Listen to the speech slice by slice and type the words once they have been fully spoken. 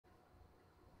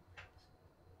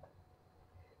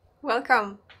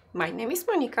Welcome! My name is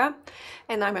Monika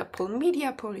and I'm a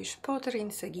Polmedia Polish potter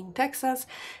in Seguin, Texas,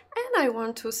 and I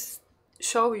want to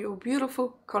show you a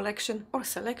beautiful collection or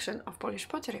selection of Polish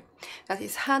pottery that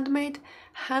is handmade,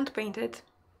 hand-painted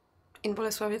in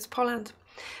Bolesławiec, Poland.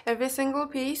 Every single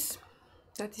piece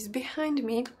that is behind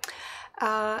me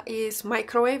is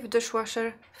microwave,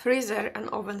 dishwasher, freezer and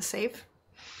oven safe.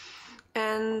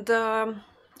 And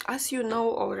as you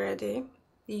know already,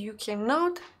 you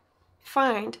cannot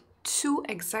find two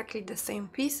exactly the same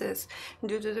pieces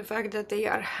due to the fact that they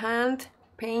are hand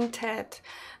painted.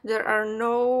 There are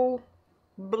no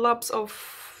blobs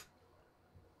of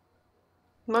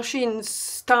machines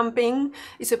stamping.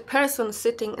 It's a person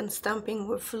sitting and stamping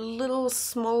with little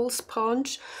small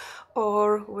sponge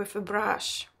or with a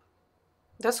brush.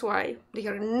 That's why they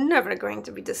are never going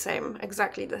to be the same,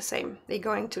 exactly the same. They're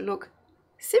going to look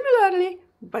similarly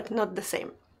but not the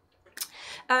same.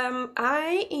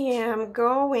 I am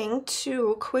going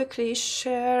to quickly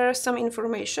share some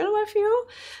information with you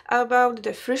about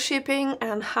the free shipping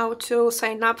and how to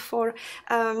sign up for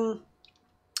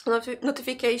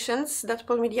notifications that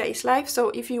Polmedia is live. So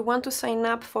if you want to sign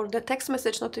up for the text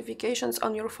message notifications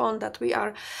on your phone that we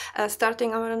are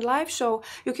starting our live show,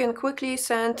 you can quickly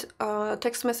send a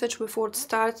text message with word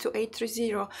start to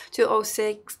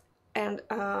 830-206 and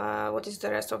what is the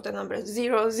rest of the number?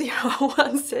 0016,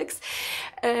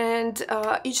 and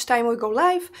each time we go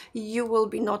live you will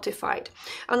be notified.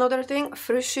 Another thing,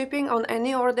 free shipping on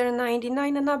any order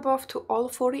 99 and above to all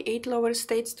 48 lower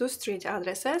states to street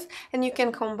addresses, and you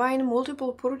can combine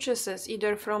multiple purchases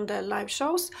either from the live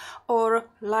shows or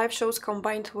live shows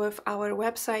combined with our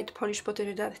website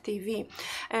polishpottery.tv.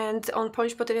 And on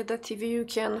polishpottery.tv you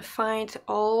can find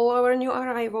all our new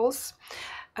arrivals.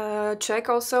 Check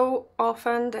also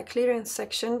often the clearance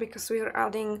section, because we are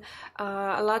adding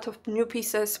a lot of new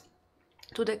pieces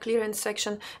to the clearance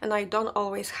section, and I don't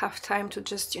always have time to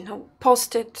just, you know,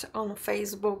 post it on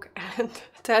Facebook and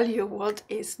tell you what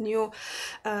is new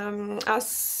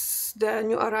as the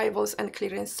new arrivals and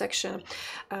clearance section.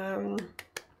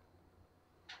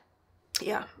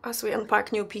 Yeah, as we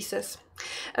unpack new pieces.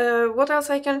 What else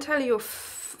I can tell you?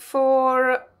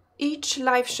 For each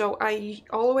live show I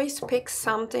always pick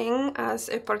something as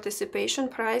a participation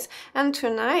prize, and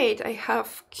tonight I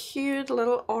have cute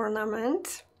little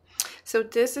ornament. So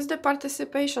this is the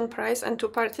participation prize, and to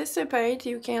participate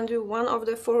you can do one of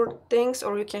the 4 things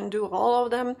or you can do all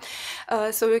of them.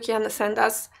 So you can send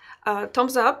us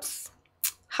thumbs ups,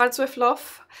 hearts with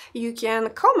love, you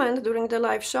can comment during the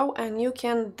live show, and you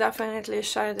can definitely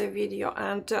share the video.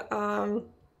 And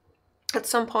at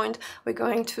some point we're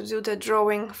going to do the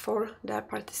drawing for the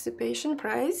participation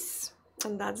prize,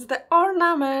 and that's the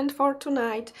ornament for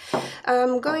tonight.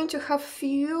 I'm going to have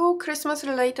few Christmas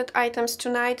related items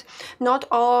tonight, not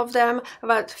all of them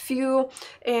but few,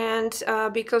 and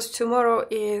because tomorrow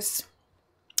is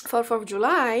 4th of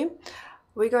July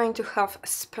we're going to have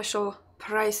special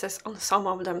prices on some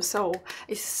of them. So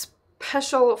it's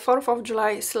special 4th of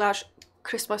July /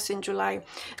 Christmas in July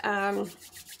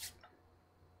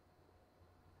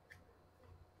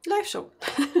live show.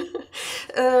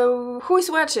 Who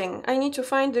is watching? I need to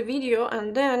find the video,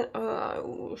 and then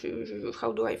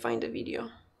how do I find the video?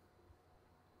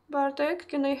 Bartek,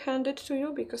 can I hand it to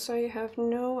you, because I have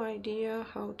no idea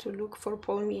how to look for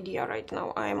Polmedia right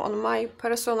now. I'm on my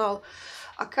personal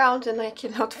account and I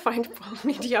cannot find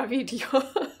Polmedia video.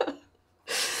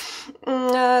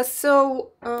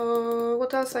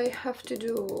 What else I have to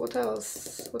do? What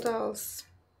else?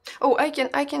 Oh, I can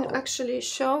actually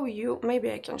show you,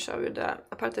 maybe I can show you the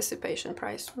participation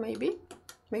prize, maybe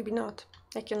not.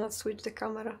 I cannot switch the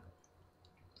camera.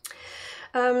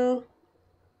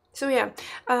 So yeah,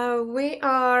 we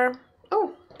are,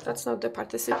 oh, that's not the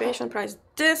participation prize,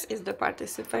 this is the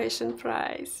participation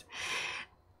prize.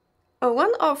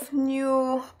 One of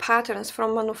new patterns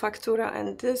from Manufaktura,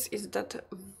 and this is that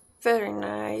very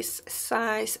nice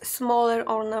size, smaller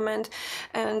ornament,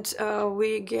 and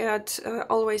we get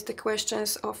always the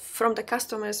questions from the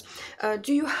customers,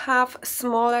 do you have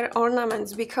smaller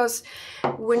ornaments? Because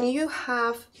when you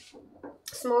have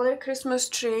smaller Christmas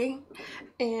tree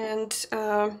and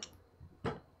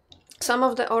some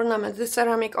of the ornaments, the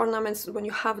ceramic ornaments, when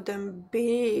you have them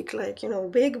big, like, you know,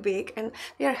 big, and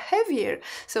they are heavier.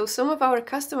 So some of our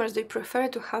customers, they prefer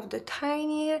to have the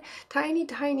tiny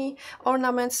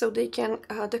ornaments, so they can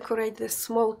decorate the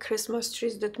small Christmas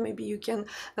trees that maybe you can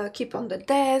keep on the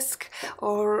desk,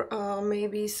 or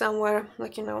maybe somewhere,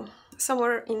 like, you know,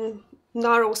 somewhere in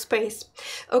narrow space.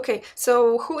 Okay,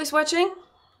 so who is watching?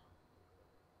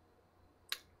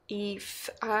 If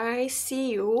I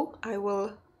see you, I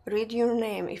will read your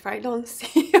name. If I don't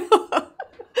see you,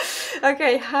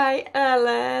 Okay, hi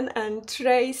Ellen and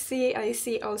Tracy. I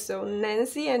see also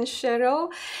Nancy and Cheryl.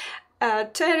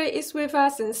 Terry is with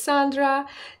us and Sandra,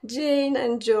 Jane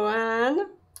and Joanne.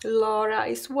 Laura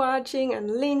is watching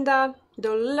and Linda,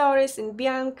 Dolores and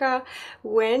Bianca,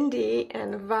 Wendy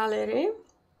and Valerie.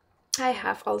 I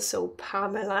have also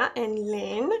Pamela and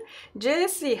Lynn,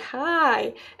 Jessie,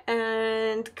 hi,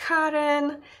 and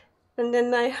Karen, and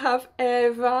then I have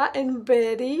Eva and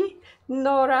Betty,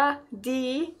 Nora,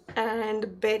 Dee,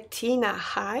 and Bettina.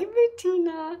 Hi,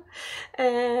 Bettina.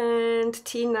 And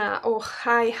Tina. Oh,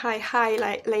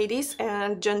 hi, ladies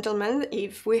and gentlemen.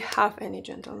 If we have any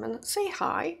gentlemen, say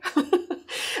hi.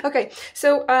 Okay,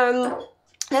 so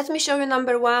let me show you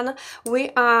number one. We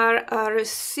are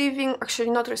receiving,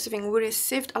 actually not receiving, we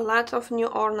received a lot of new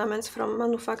ornaments from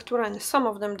Manufaktura, and some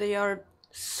of them, they are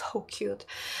so cute.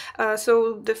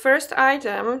 So the first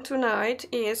item tonight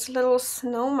is little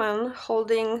snowman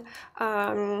holding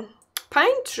pine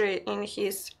tree in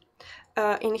his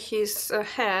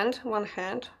hand, one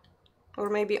hand, or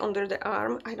maybe under the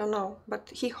arm, I don't know, but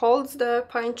he holds the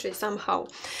pine tree somehow.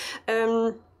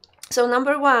 So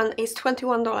number one is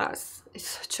 $21. It's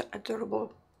such an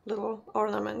adorable little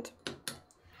ornament.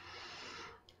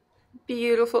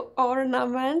 Beautiful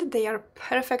ornament. They are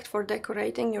perfect for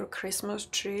decorating your Christmas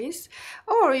trees,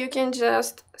 or you can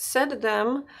just set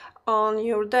them on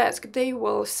your desk. They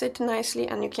will sit nicely,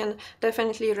 and you can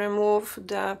definitely remove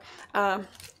the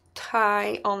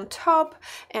tie on top,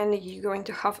 and you're going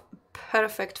to have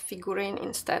perfect figurine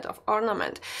instead of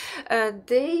ornament.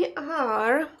 They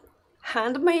are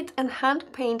handmade and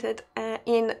hand-painted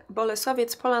in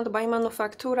Bolesławiec, Poland by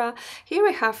Manufaktura. Here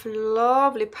we have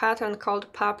lovely pattern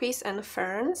called poppies and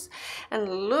ferns, and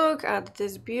look at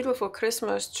this beautiful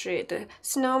Christmas tree. The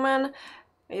snowman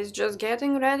is just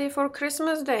getting ready for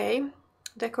Christmas Day,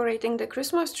 decorating the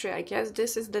Christmas tree. I guess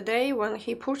this is the day when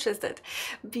he purchased it.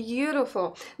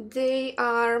 Beautiful. They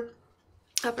are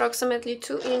approximately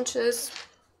 2 inches.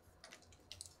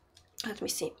 Let me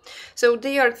see. So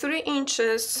they are 3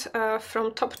 inches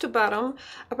from top to bottom,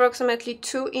 approximately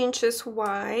 2 inches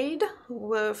wide,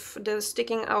 with the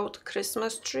sticking out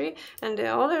Christmas tree, and the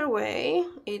other way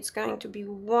it's going to be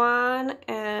 1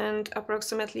 and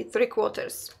approximately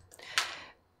 3/4.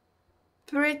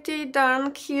 Pretty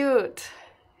darn cute.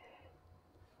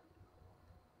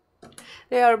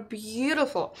 They are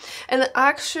beautiful, and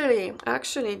actually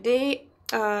they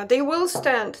will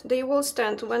stand. They will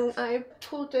stand. When I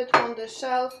put it on the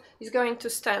shelf, it's going to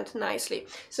stand nicely.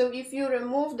 So if you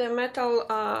remove the metal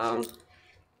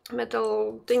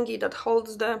thingy that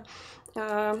holds the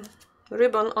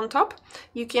ribbon on top,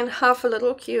 you can have a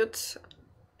little cute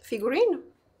figurine.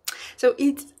 So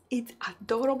it's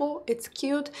adorable, it's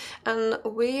cute, and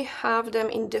we have them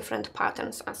in different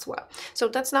patterns as well. So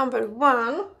that's number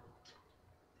one.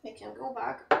 You can go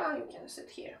back. Oh, you can sit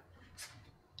here.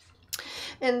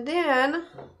 And then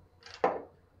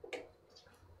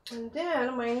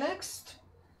my next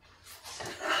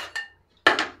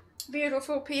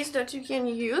beautiful piece that you can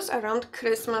use around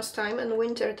Christmas time and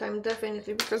winter time,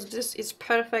 definitely, because this is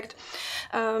perfect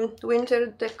winter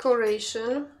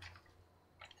decoration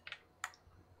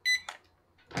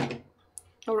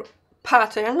or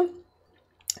pattern.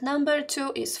 Number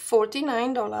two is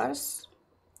 $49.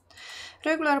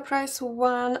 Regular price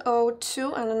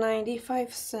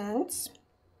 $102.95.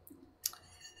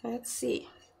 Let's see,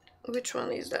 which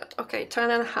one is that? Okay,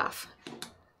 10.5.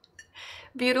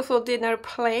 Beautiful dinner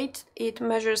plate. It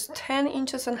measures 10.5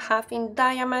 inches in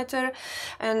diameter,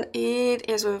 and it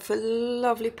is with a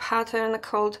lovely pattern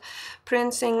called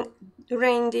Prancing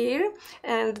Reindeer,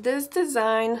 and this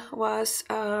design was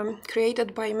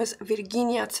created by Miss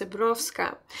Virginia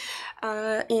Cybrowska.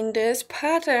 In this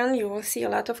pattern you will see a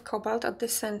lot of cobalt at the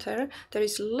center. There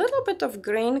is a little bit of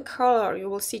green color. You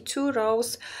will see 2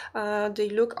 rows. They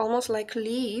look almost like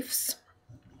leaves.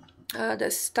 The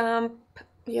stamp,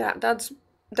 yeah, that's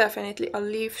definitely a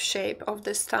leaf shape of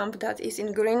the stamp that is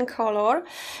in green color.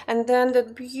 And then the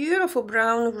beautiful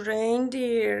brown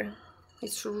reindeer,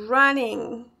 it's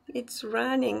running.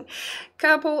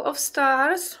 Couple of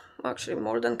stars, actually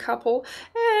more than couple,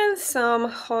 and some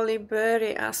holly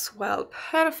berry as well.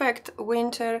 Perfect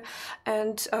winter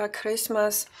and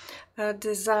Christmas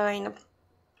design.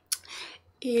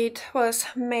 It was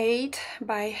made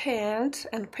by hand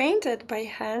and painted by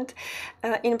hand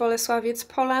in Bolesławiec,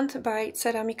 Poland by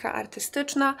Ceramika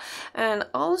Artystyczna, and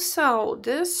also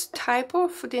this type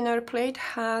of dinner plate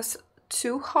has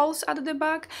 2 holes at the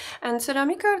back, and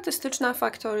Ceramika Artystyczna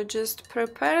Factory just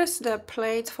prepares the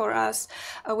plate for us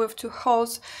with 2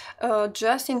 holes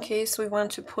just in case we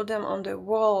want to put them on the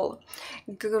wall.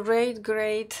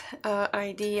 Great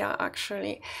idea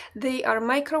actually. They are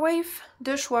microwave,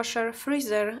 dishwasher,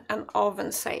 freezer and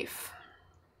oven safe.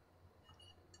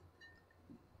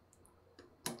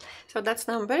 So that's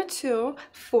number 2,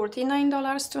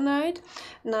 $49 tonight.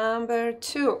 Number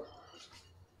 2.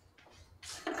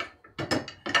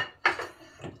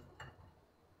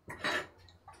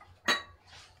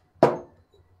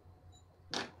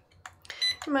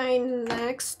 My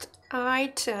next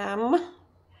item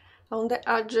on the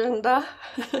agenda,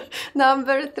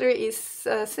 number 3, is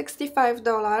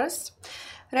 $65.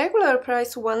 Regular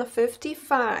price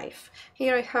 $155.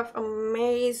 Here I have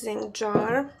amazing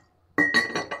jar.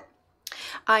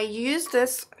 I use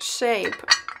this shape,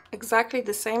 exactly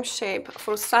the same shape,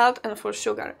 for salt and for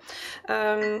sugar.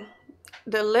 The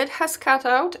lid has cut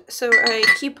out, so I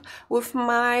keep, with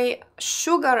my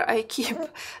sugar, I keep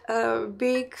a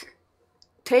big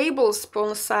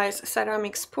tablespoon size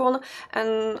ceramic spoon,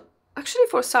 and actually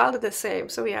for salt the same.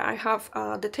 So yeah, I have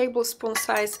the tablespoon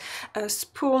size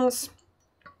spoons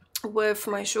with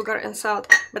my sugar and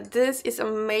salt. But this is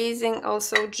amazing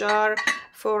also jar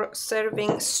for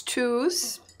serving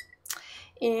stews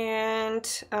and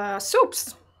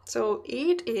soups. So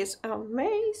it is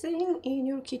amazing in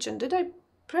your kitchen. Did I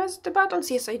press the buttons?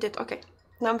 Yes, I did. Okay,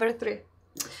 number 3.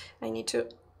 I need to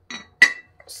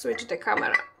switch the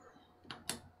camera.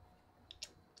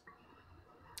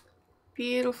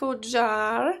 Beautiful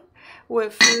jar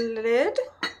with lid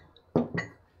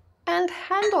and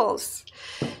handles.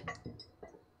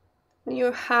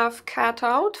 You have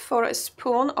cutout for a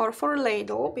spoon or for a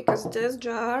ladle, because this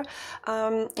jar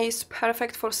is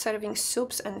perfect for serving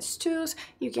soups and stews.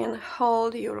 You can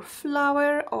hold your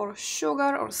flour or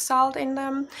sugar or salt in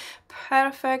them.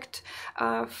 Perfect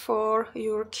for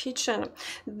your kitchen.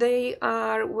 They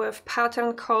are with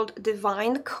pattern called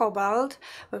Divine Cobalt,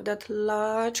 with that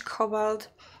large cobalt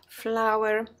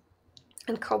flower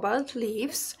and cobalt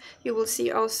leaves. You will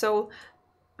see also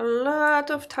a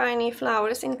lot of tiny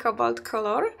flowers in cobalt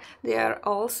color. They are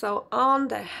also on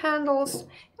the handles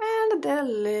and the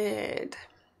lid.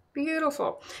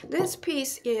 Beautiful. This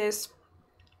piece is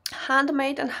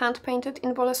handmade and hand painted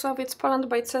in Bolesławiec, Poland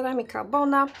by Ceramika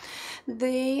Bona.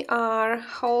 They are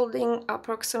holding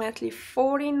approximately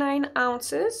 49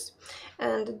 ounces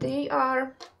and they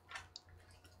are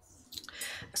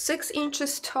 6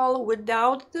 inches tall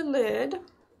without the lid.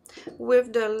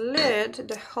 With the lid,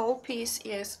 the whole piece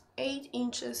is 8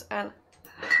 inches and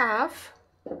half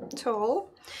tall.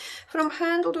 From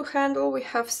handle to handle we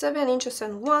have 7 inches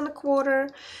and 1/4.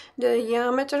 The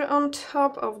diameter on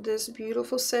top of this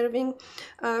beautiful serving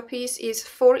piece is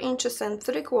 4 inches and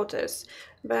 3/4,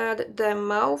 but the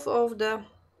mouth of the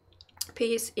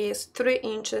piece is 3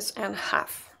 inches and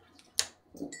half.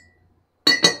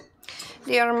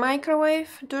 They are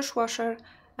microwave, dishwasher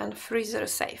and freezer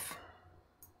safe.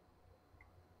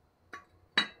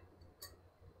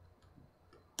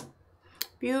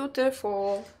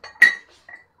 Beautiful.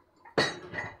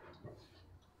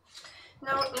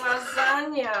 Now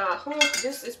lasagna. Oh,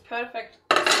 this is perfect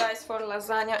size for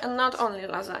lasagna, and not only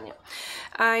lasagna.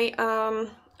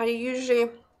 I usually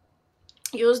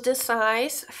use this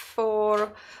size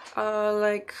for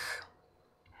like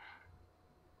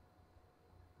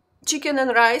chicken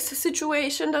and rice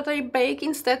situation that I bake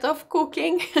instead of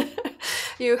cooking.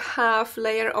 You have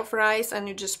layer of rice and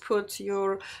you just put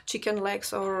your chicken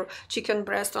legs or chicken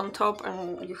breast on top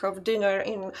and you have dinner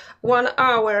in 1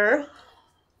 hour.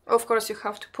 Of course you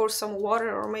have to pour some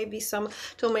water or maybe some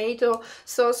tomato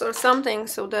sauce or something,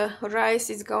 so the rice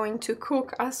is going to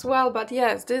cook as well. But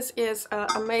yes, this is an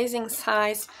amazing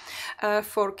size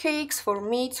for cakes, for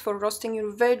meats, for roasting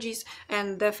your veggies,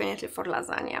 and definitely for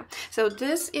lasagna. So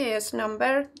this is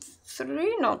number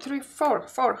 3, no, 3, 4,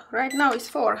 4. Right now it's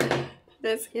 4.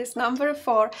 This is number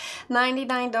 4,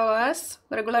 $99.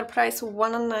 Regular price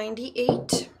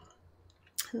 $198.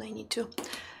 And I need to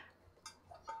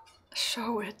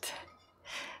show it.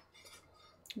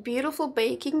 Beautiful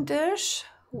baking dish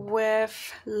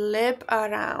with lip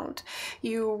around.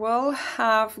 You will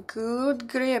have good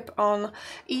grip on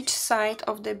each side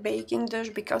of the baking dish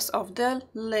because of the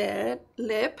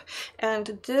lip,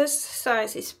 and this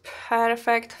size is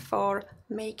perfect for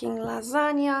making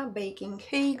lasagna, baking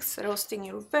cakes, roasting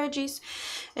your veggies,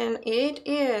 and it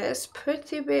is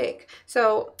pretty big.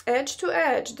 So edge to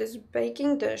edge, this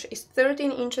baking dish is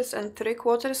 13 inches and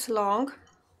 3/4 long,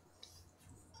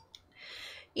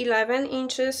 11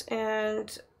 inches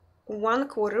and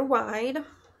 1/4 wide,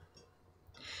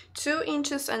 2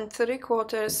 inches and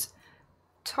 3/4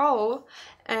 tall,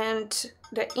 and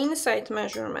the inside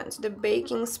measurements, the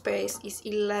baking space is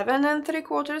 11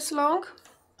 3/4 long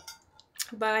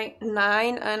by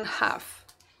 9.5.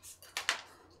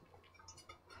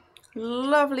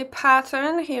 Lovely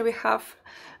pattern. Here we have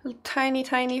a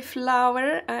tiny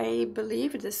flower. I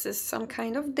believe this is some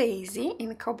kind of daisy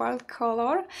in cobalt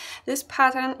color. This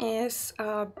pattern is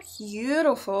a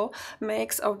beautiful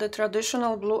mix of the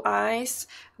traditional blue eyes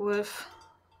with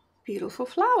beautiful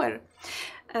flower,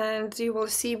 and you will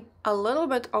see a little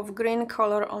bit of green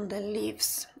color on the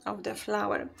leaves of the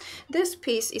flower. This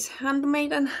piece is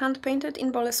handmade and hand painted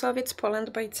in Bolesławiec,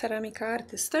 Poland by Ceramika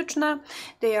Artystyczna.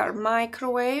 They are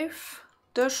microwave,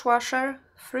 dishwasher,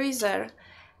 freezer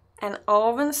and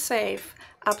oven safe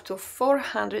up to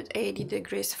 480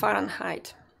 degrees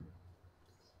Fahrenheit.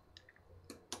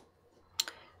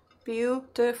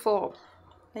 Beautiful.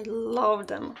 I love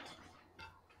them.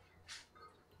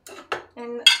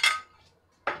 And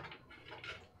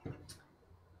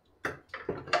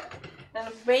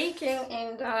baking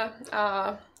in the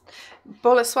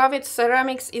Bolesławiec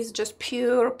ceramics is just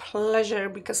pure pleasure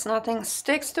because nothing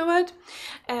sticks to it,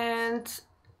 and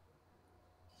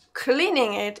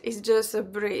cleaning it is just a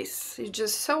breeze. You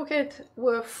just soak it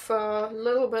with a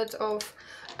little bit of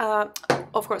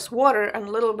course, water and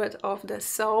a little bit of the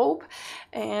soap,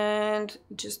 and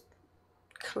just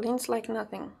cleans like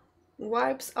nothing.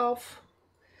 Wipes off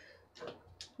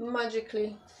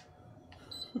magically.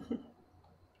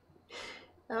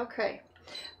 Okay,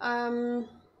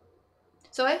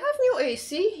 so I have new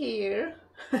AC here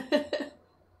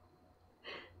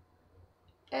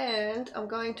and I'm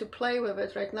going to play with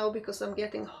it right now because I'm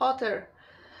getting hotter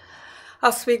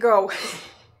as we go.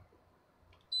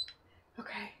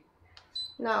 Okay,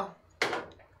 now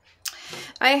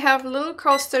I have a little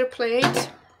coaster plate,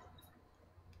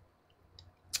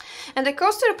 and the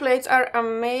coaster plates are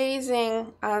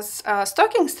amazing as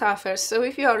stocking stuffers. So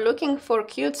if you are looking for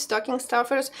cute stocking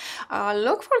stuffers,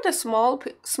 look for the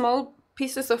small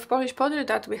pieces of Polish pottery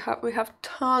that we have. We have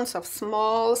tons of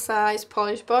small size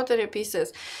Polish pottery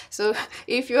pieces. So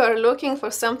if you are looking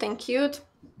for something cute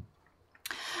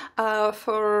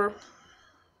for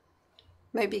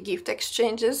maybe gift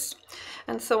exchanges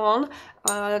and so on,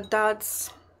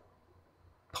 that's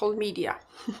Pol Media.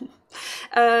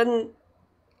 And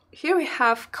here we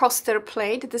have coaster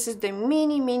plate. This is the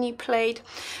mini plate,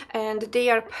 and they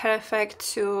are perfect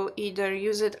to either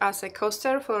use it as a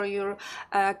coaster for your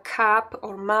cup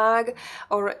or mug,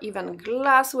 or even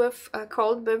glass with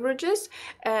cold beverages,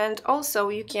 and also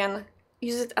you can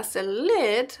use it as a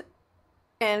lid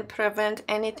and prevent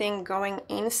anything going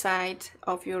inside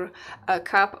of your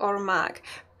cup or mug.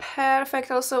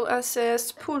 Perfect also as a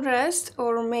spoon rest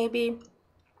or maybe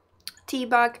tea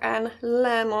bag and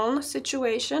lemon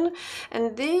situation,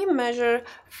 and they measure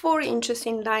 4 inches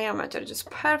in diameter, just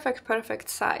perfect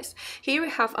size. Here we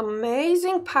have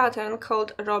amazing pattern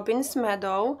called Robin's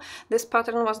Meadow. This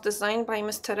pattern was designed by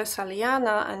Miss Teresa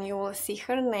Liana, and you will see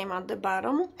her name at the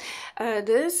bottom.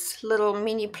 This little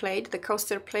mini plate, the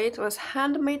coaster plate, was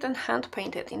handmade and hand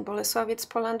painted in Bolesławiec,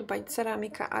 Poland by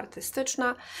Ceramika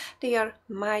Artystyczna. They are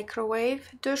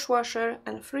microwave, dishwasher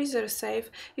and freezer safe.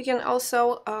 You can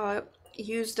also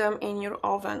use them in your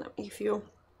oven if you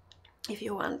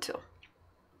want to,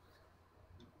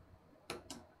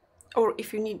 or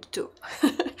if you need to.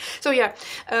 So yeah,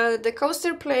 the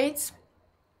coaster plates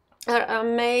are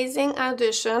amazing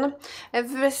addition.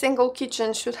 Every single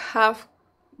kitchen should have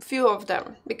few of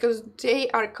them because they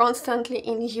are constantly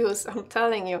in use. I'm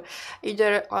telling you,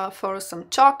 either for some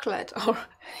chocolate, or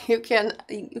you can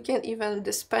even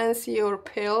dispense your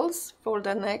pills for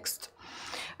the next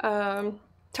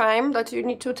time that you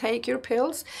need to take your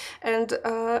pills, and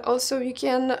also you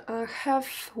can have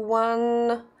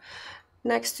one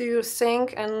next to your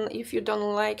sink, and if you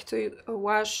don't like to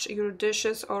wash your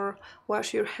dishes or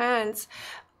wash your hands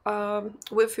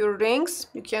with your rings,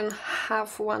 you can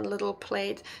have one little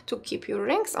plate to keep your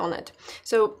rings on it.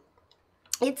 So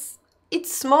it's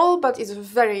small, but it's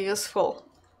very useful.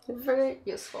 Very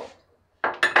useful.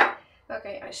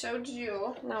 Okay, I showed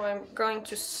you. Now I'm going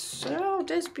to show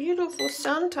this beautiful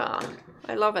Santa.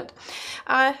 I love it.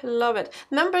 I love it.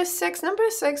 Number 6. Number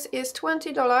 6 is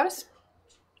 $20.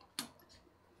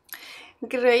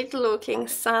 Great looking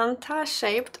Santa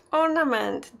shaped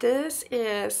ornament. This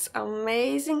is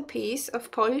amazing piece of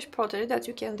Polish pottery that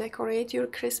you can decorate your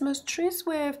Christmas trees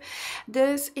with.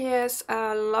 This is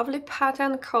a lovely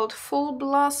pattern called Full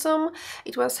Blossom.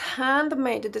 It was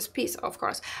handmade, this piece of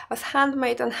course was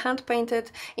handmade and hand painted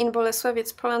in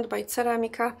Bolesławiec, Poland by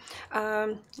Ceramika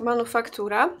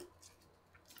Manufaktura.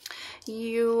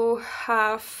 you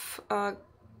have a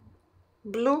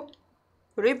blue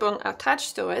ribbon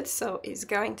attached to it, so it's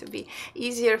going to be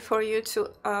easier for you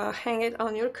to hang it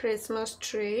on your Christmas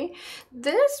tree.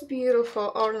 This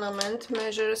beautiful ornament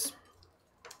measures,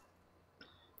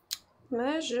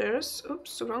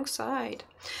 oops, wrong side,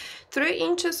 3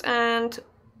 inches and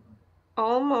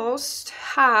almost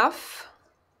half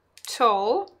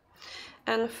tall,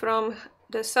 and from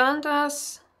the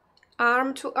Santa's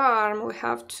arm to arm we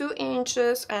have 2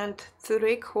 inches and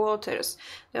 3/4.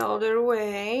 The other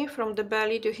way, from the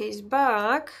belly to his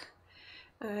back,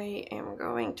 I am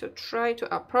going to try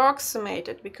to approximate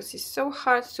it because it's so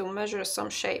hard to measure some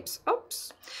shapes.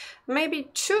 Oops, maybe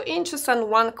 2 inches and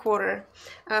 1/4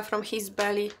 from his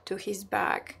belly to his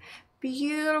back.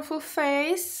 Beautiful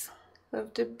face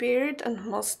with the beard and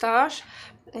mustache,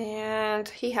 and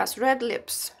he has red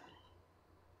lips.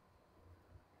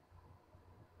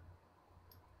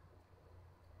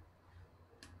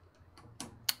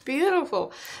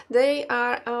 Beautiful. They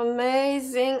are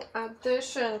amazing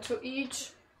addition to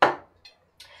each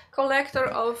collector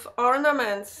of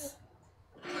ornaments.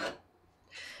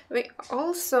 We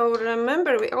also,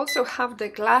 remember, we also have the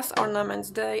glass ornaments.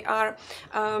 They are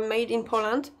made in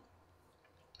Poland,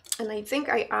 and I think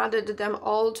I added them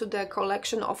all to the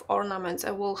collection of ornaments.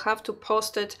 I will have to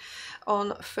post it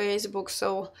on Facebook,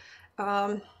 so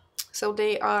so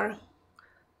they are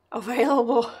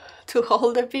available to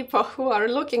all the people who are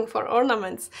looking for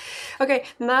ornaments. Okay,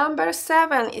 number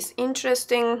 7 is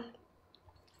interesting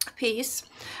piece.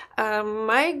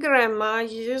 My grandma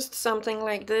used something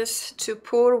like this to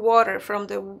pour water from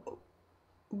the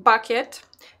bucket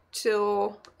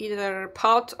to either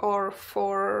pot, or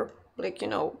for, like, you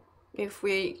know, if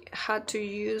we had to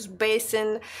use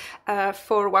basin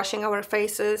for washing our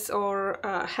faces or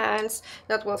hands.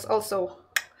 That was also,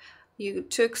 you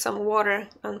took some water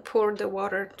and poured the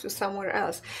water to somewhere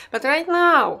else. But right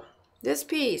now, this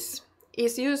piece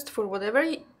is used for whatever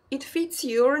it fits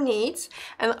your needs.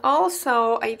 And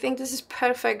also, I think this is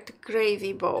perfect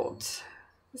gravy boat.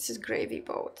 This is gravy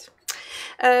boat.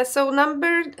 So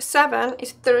number 7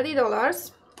 is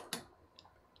 $30.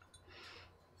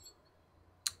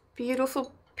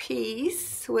 Beautiful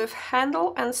piece with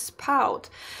handle and spout.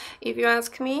 If you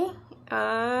ask me,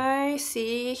 I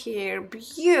see here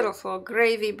beautiful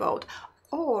gravy boat.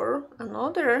 Or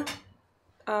another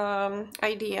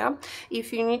idea,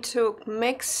 if you need to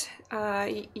mix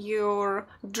your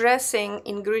dressing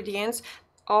ingredients,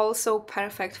 also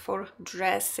perfect for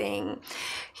dressing.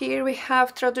 Here we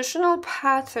have traditional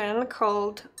pattern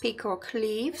called peacock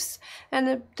leaves,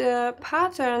 and the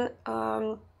pattern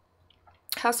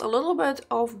has a little bit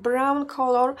of brown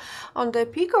color on the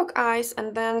peacock eyes,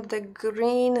 and then the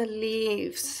green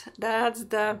leaves. That's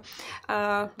the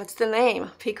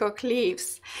name, peacock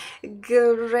leaves.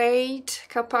 Great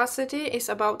capacity is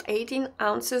about 18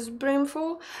 ounces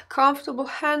brimful. Comfortable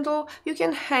handle. You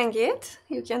can hang it.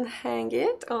 You can hang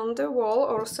it on the wall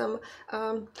or some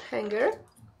hanger.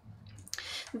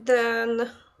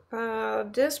 Then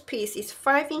this piece is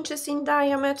 5 inches in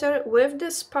diameter. With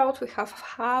the spout we have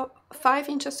 5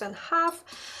 inches and half.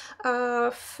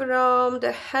 From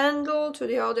the handle to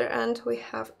the other end we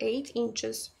have 8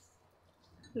 inches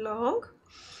long,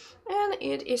 and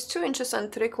it is 2 inches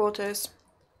and 3/4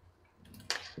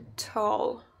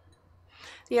 tall.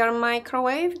 They are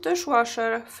microwave,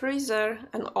 dishwasher, freezer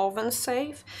and oven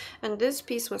safe, and this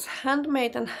piece was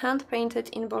handmade and hand painted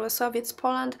in Bolesławiec,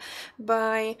 Poland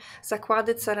by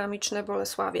Zakłady Ceramiczne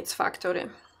Bolesławiec Factory.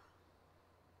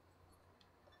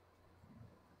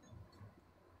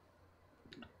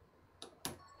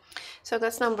 So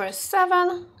that's number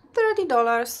 7,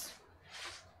 $30.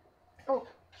 Oh,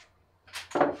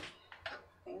 I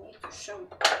need to show.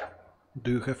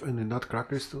 Do you have any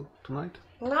nutcrackers tonight?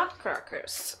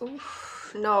 Nutcrackers?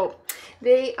 Oof, no,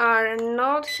 they are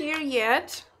not here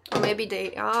yet. Or maybe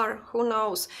they are, who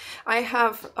knows. I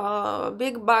have a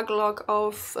big backlog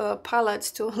of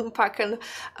pallets to unpack and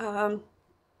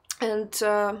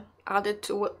add it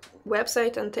to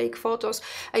website and take photos.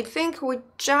 I think we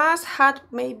just had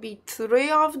maybe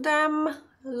 3 of them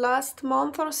last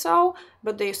month or so,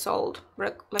 but they sold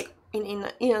like in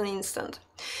an instant.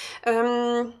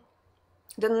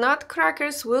 The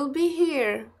nutcrackers will be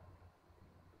here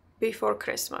before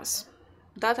Christmas.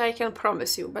 That I can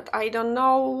promise you, but I don't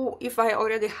know if I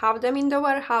already have them in the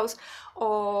warehouse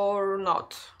or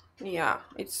not. Yeah,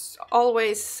 it's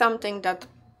always something that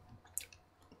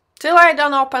till I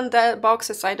don't open the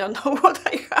boxes, I don't know what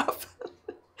I have.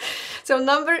 So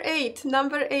number 8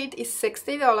 is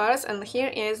 $60, and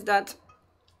here is that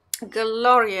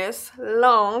glorious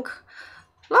long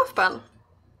love pen.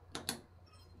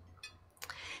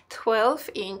 12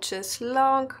 inches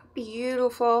long,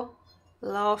 beautiful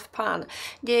love pan.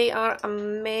 They are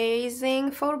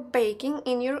amazing for baking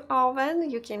in your oven.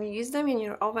 You can use them in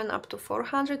your oven up to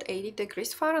 480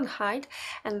 degrees Fahrenheit,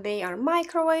 and they are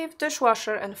microwave,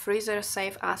 dishwasher and freezer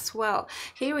safe as well.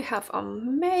 Here we have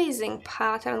amazing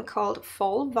pattern called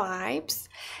Fall Vibes,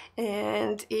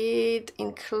 and it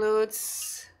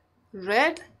includes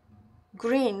red,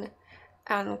 green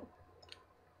and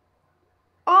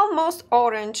almost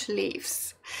orange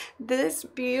leaves. This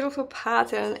beautiful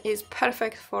pattern is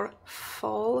perfect for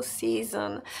fall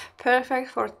season,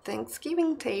 perfect for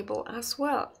Thanksgiving table as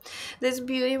well. This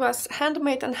beauty was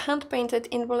handmade and hand painted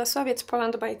in Bolesławiec,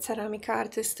 Poland by Ceramika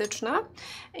Artystyczna,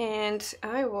 and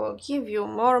I will give you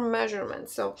more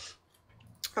measurements. So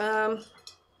 12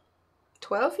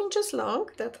 inches long,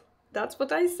 that's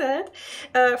what I said,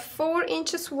 4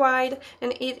 inches wide,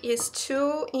 and it is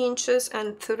 2 inches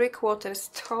and 3/4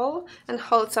 tall and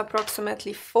holds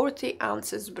approximately 40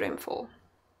 ounces brimful.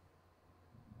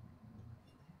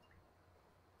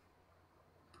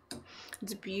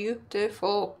 It's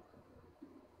beautiful.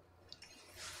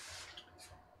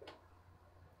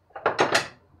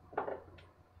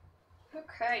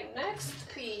 Okay, next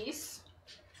piece,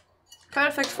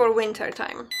 perfect for winter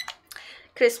time.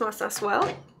 Christmas as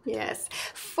well. Yes,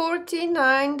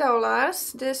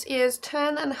 $49. This is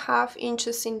 10.5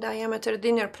 inches in diameter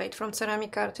dinner plate from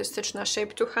Ceramika Artystyczna,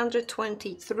 shape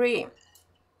 223,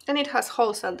 and it has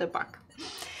holes at the back.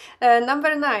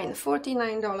 Number 9,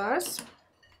 $49.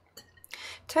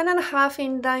 10.5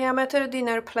 in diameter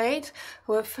dinner plate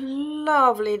with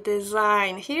lovely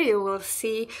design. Here you will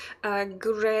see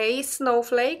gray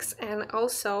snowflakes, and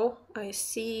also I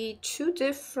see 2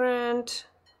 different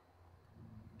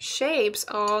shapes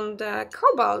on the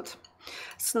cobalt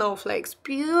snowflakes.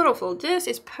 Beautiful. This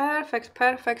is perfect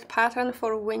pattern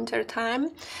for winter time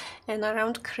and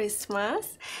around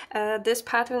Christmas. This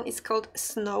pattern is called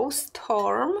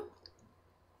Snowstorm,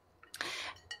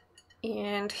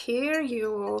 and here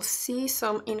you will see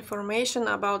some information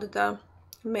about the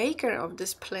maker of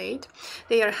this plate.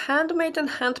 They are handmade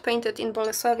and hand painted in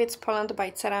Bolesławiec, Poland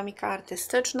by Ceramika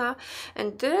Artystyczna,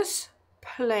 and this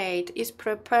plate is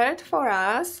prepared for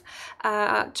us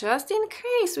just in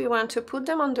case we want to put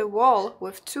them on the wall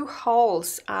with 2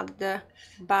 holes at the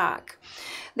back.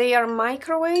 They are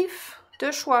microwave,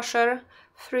 dishwasher,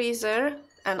 freezer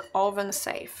and oven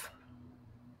safe.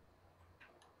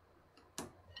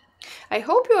 I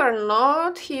hope you are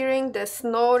not hearing the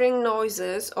snoring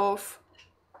noises of,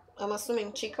 I'm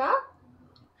assuming, Chica?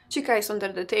 Chica is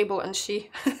under the table and she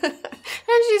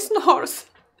and she snores.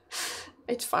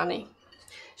 It's funny.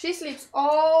 She sleeps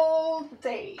all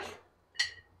day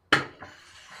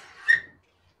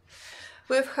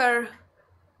with her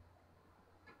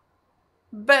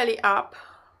belly up,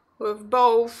 with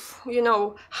both, you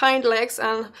know, hind legs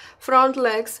and front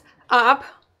legs up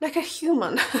like a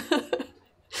human.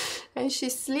 And she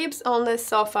sleeps on the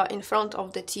sofa in front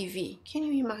of the TV. Can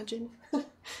you imagine?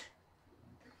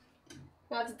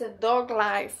 That's the dog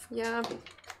life, yeah.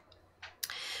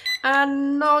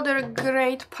 Another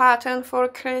great pattern for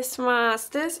Christmas.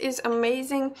 This is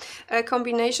amazing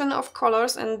combination of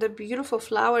colors, and the beautiful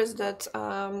flowers that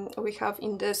we have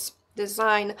in this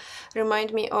design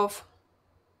remind me of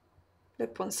the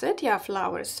poinsettia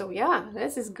flowers. So yeah,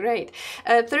 this is great.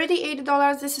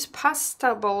 $38. This is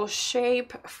pasta ball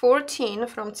shape 14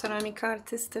 from Ceramika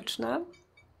Artystyczna.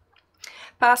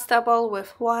 Pasta ball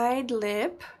with wide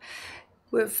lip,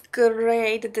 with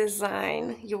great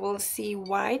design. You will see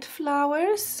white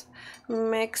flowers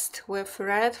mixed with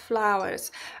red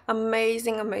flowers.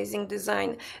 Amazing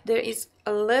design. There is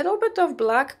a little bit of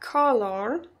black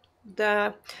color.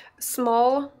 The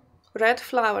small red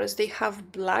flowers, they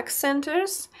have black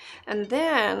centers, and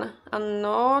then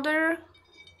another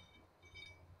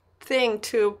thing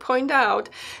to point out,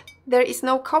 there is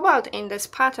no cobalt in this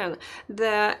pattern.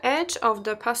 The edge of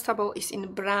the pasta ball is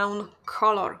in brown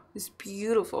color. It's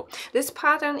beautiful. This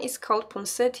pattern is called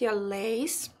poinsettia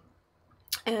lace,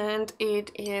 and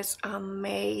it is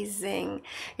amazing.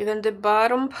 Even the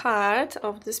bottom part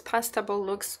of this pasta ball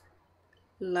looks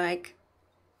like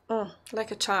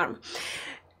a charm.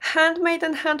 Handmade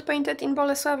and hand painted in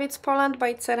Bolesławiec, Poland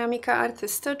by Ceramika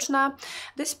Artystyczna.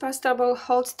 This pasta ball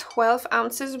holds 12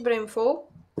 ounces brimful.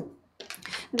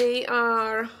 They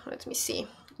are, let me see,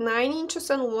 9 inches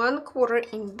and 1/4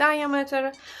 in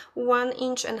diameter, 1.5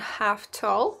 inches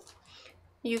tall.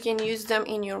 You can use them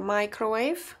in your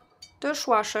microwave,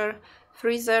 dishwasher,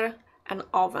 freezer and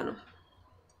oven.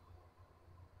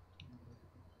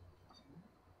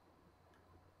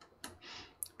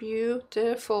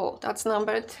 Beautiful. That's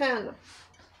number 10.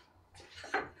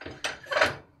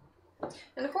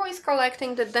 And who is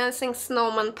collecting the dancing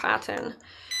snowman pattern?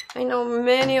 I know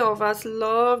many of us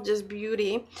love this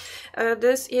beauty.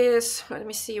 This is, let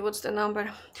me see, what's the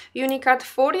number? Unicat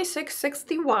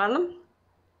 4661.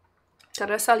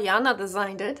 Teresa Liana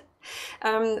designed it.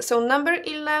 So number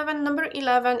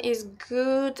 11 is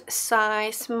good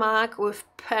size mug with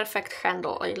perfect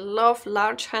handle. I love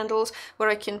large handles where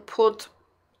I can put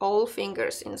all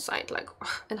fingers inside, like,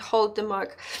 and hold the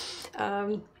mug,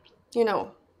 you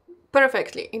know,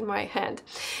 perfectly in my hand.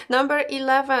 Number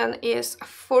 11 is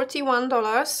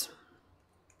 $41.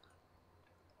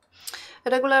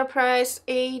 Regular price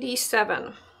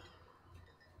 $87.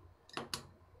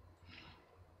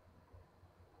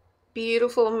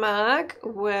 Beautiful mug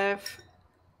with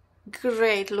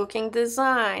great looking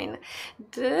design.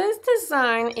 This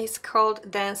design is called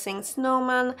Dancing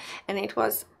Snowman, and it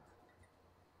was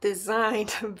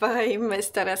designed by Miss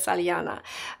Teresa Liana.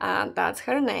 That's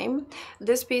her name.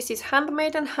 This piece is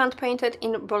handmade and hand painted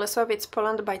in Bolesławiec,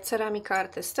 Poland by Ceramika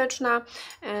Artystyczna.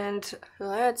 And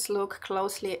let's look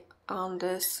closely on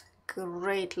this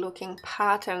great looking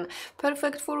pattern.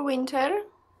 Perfect for winter,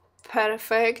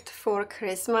 perfect for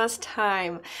Christmas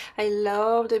time. I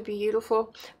love the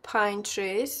beautiful pine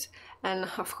trees, and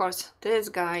of course this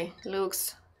guy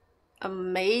looks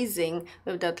amazing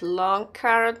with that long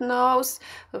carrot nose,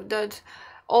 with that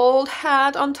old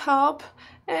hat on top,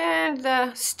 and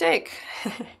the stick.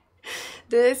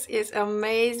 This is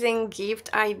amazing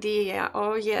gift idea.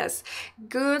 Oh yes,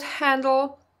 good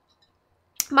handle,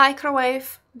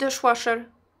 microwave, dishwasher,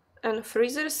 and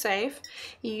freezer safe.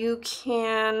 You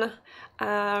can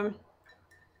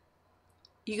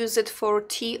use it for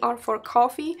tea or for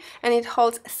coffee, and it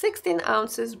holds 16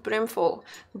 ounces brimful.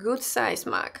 Good size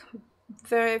mug,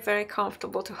 very, very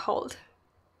comfortable to hold.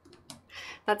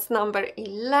 That's number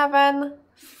 11,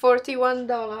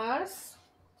 $41.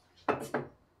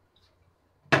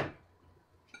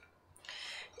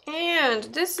 And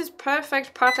this is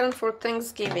perfect pattern for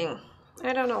Thanksgiving.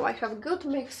 I don't know, I have good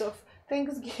mix of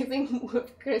Thanksgiving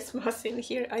with Christmas in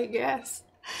here, I guess.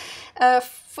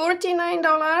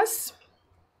 $49.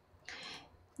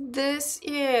 This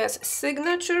is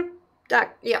signature.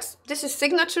 Yes, this is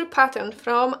signature pattern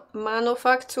from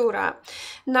Manufaktura.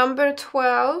 Number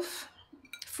 12,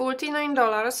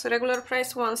 $49. Regular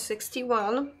price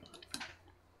 $161.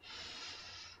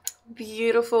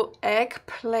 Beautiful egg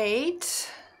plate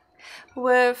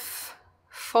with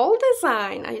fall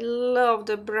design. I love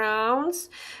the browns,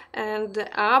 and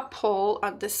the apple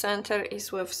at the center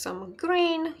is with some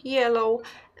green, yellow,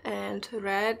 and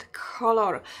red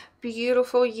color.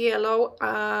 Beautiful yellow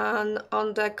and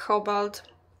on the cobalt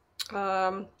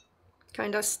kind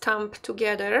of stamp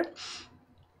together,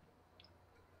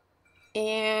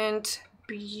 and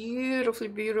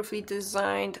beautifully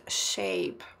designed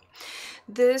shape.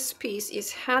 This piece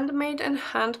is handmade and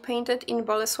hand painted in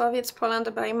Bolesławiec,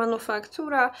 Poland by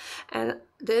Manufaktura, and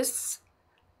this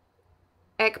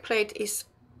egg plate is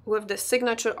with the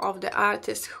signature of the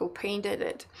artist who painted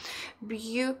it.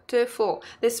 Beautiful.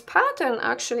 This pattern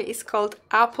actually is called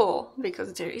apple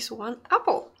because there is one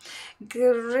apple.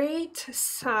 Great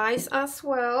size as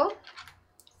well.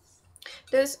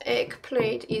 This egg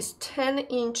plate is 10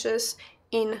 inches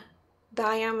in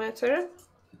diameter,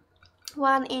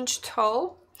 1 inch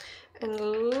tall, and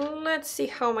let's see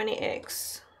how many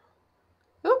eggs.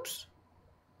 Oops.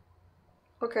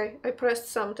 Okay, I pressed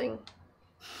something.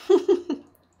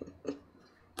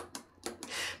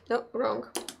 No, wrong.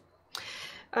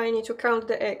 I need to count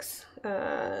the eggs.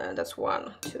 That's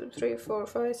 1, 2, 3, 4,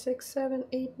 5, 6, 7,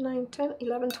 8, 9, 10,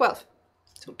 11, 12.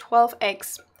 So 12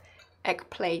 eggs, egg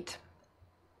plate.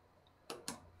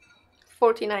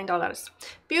 $49.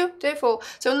 Beautiful.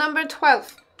 So number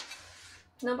 12.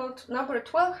 Number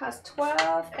 12 has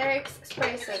 12 eggs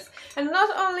spaces. And not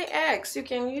only eggs, you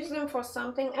can use them for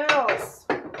something else.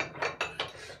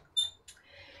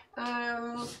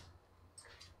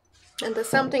 And the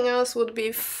something else would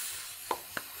be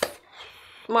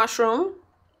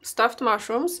stuffed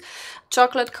mushrooms,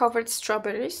 chocolate covered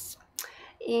strawberries,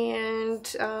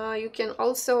 and you can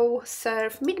also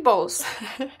serve meatballs.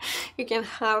 You can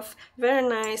have very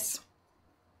nice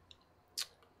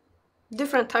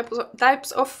different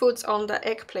types of foods on the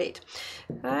egg plate.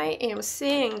 I am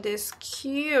seeing this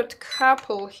cute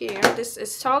couple here. This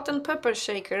is salt and pepper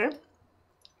shaker.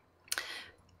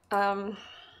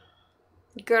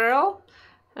 Girl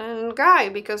and guy,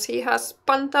 because he has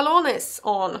pantalones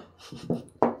on.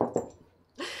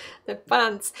 The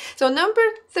pants. So number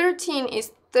 13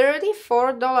 is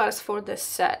 $34 for the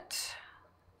set.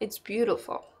 It's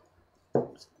beautiful.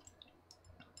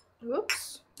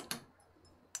 Oops.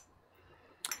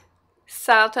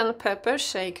 salt and pepper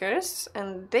shakers,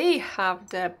 and they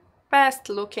have the best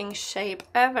looking shape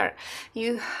ever.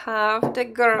 You have the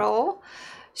girl,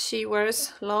 she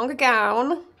wears long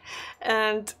gown,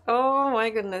 and oh my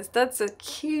goodness, that's the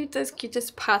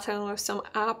cutest pattern with some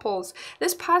apples.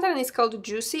 This pattern is called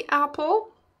Juicy Apple,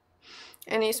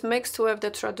 and it's mixed with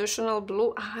the traditional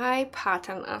blue eye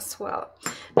pattern as well.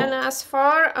 And as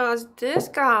far as this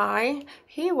guy,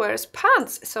 he wears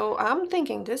pants, so I'm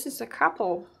thinking this is a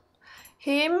couple,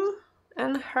 him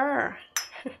and her.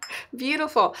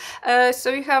 Beautiful. So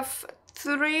you have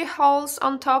 3 holes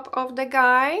on top of the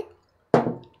guy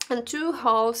and 2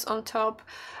 holes on top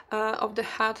of the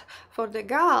hat for the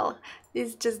gal.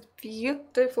 It's just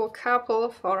beautiful couple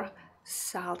for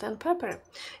salt and pepper.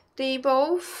 They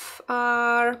both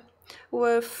are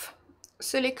with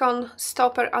silicone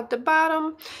stopper at the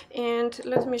bottom, and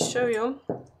let me show you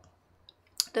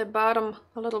the bottom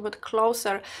a little bit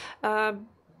closer.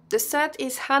 The set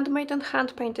is handmade and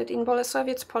hand painted in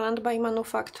Bolesławiec, Poland by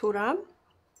Manufaktura.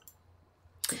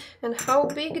 And how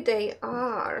big they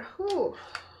are. Ooh.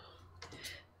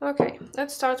 Okay,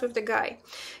 let's start with the guy.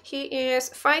 He is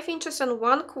 5 inches and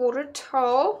 1/4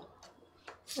 tall,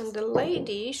 and the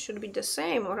lady should be the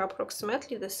same or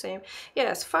approximately the same.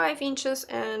 Yes, 5 inches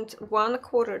and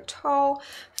 1/4 tall,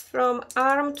 from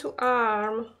arm to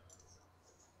arm,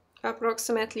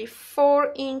 approximately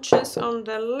 4 inches on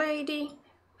the lady,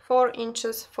 4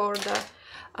 inches for the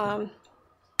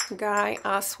guy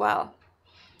as well.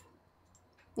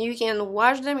 You can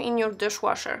wash them in your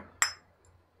dishwasher.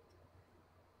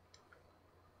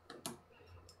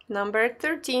 Number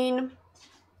 13.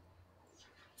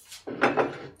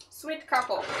 Sweet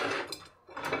couple.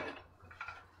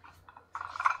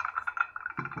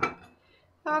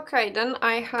 Okay, then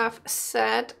I have a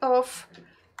set of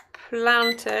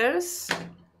planters.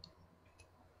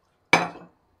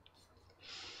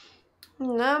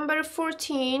 Number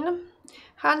 14,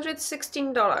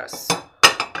 $116.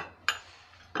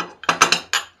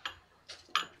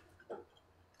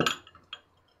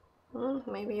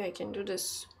 Maybe I can do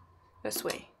this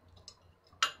way.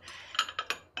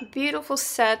 Beautiful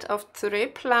set of 3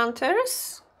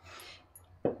 planters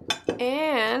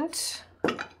and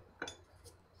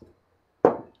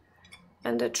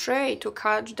a tray to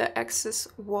catch the excess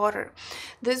water.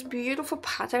 This beautiful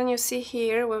pattern you see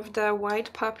here with the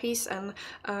white poppies and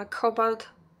cobalt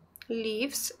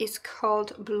leaves is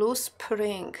called Blue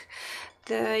Spring.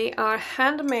 They are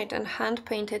handmade and hand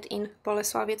painted in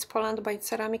Bolesławiec, Poland by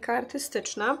Ceramika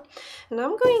Artystyczna. And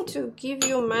I'm going to give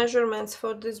you measurements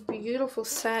for this beautiful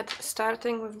set,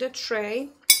 starting with the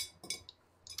tray.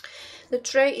 The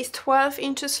tray is 12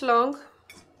 inches long,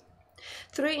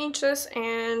 3 inches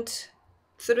and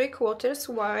 3/4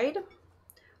 wide,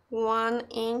 1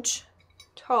 inch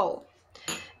tall.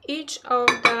 Each of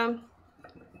the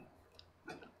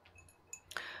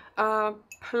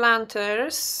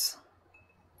planters,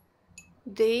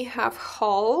 they have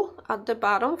hole at the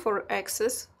bottom for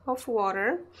excess of water,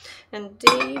 and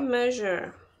they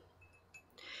measure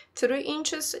 3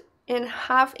 inches and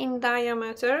half in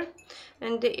diameter,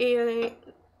 and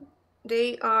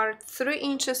they are 3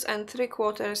 inches and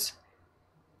 3/4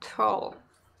 tall.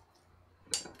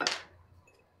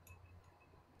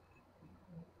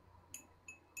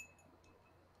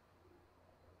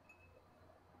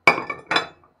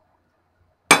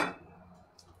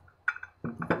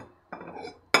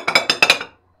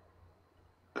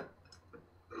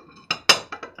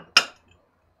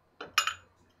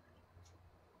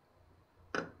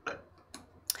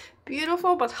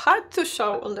 Beautiful, but hard to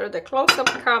show under the close-up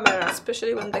camera,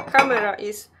 especially when the camera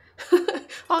is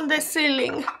on the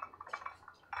ceiling.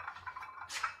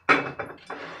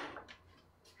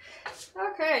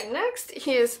 Okay, next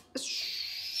is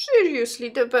seriously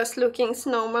the best looking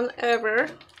snowman ever.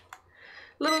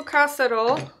 Little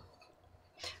casserole.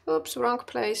 Oops, wrong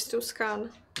place to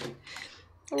scan.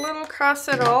 Little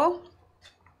casserole.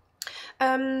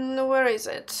 Where is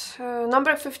it?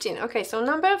 Number 15. Okay, so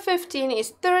number 15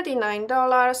 is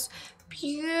 $39.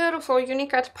 Beautiful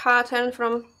unique pattern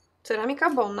from Ceramika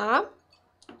Bona.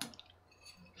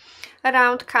 A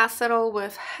round casserole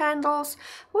with handles,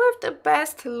 with the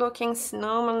best looking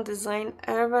snowman design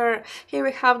ever. Here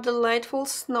we have delightful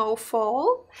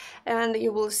snowfall, and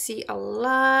you will see a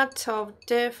lot of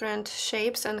different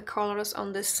shapes and colors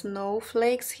on the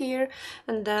snowflakes here,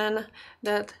 and then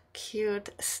that cute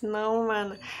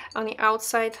snowman on the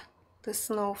outside, the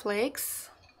snowflakes.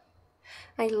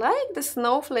 I like the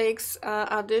snowflakes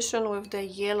addition with the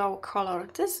yellow color.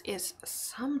 This is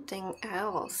something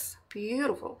else.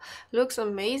 Beautiful. Looks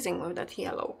amazing with that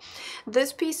yellow.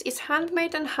 This piece is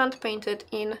handmade and hand painted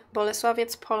in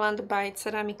Bolesławiec, Poland by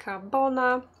Ceramika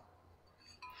Bona.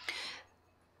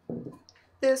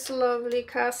 This lovely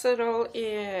casserole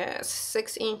is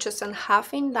 6 inches and a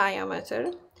half in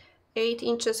diameter, 8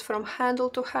 inches from handle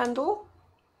to handle,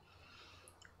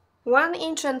 1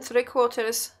 inch and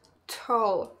 3/4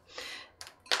 tall.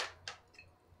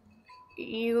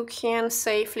 You can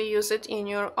safely use it in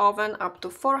your oven up to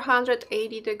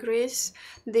 480 degrees.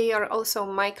 They are also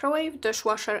microwave,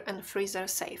 dishwasher and freezer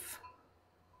safe.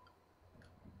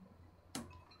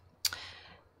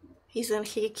 Isn't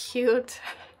he cute?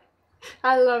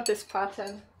 I love this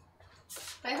pattern.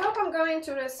 I hope I'm going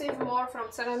to receive more from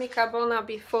Ceramika Bona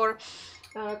before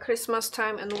Christmas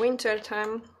time and winter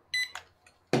time.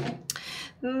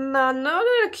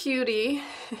 Another cutie.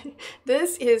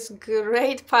 This is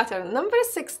great pattern. Number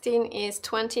 16 is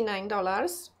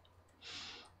 $29.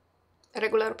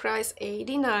 Regular price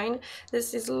 $89.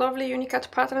 This is lovely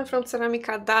unicat pattern from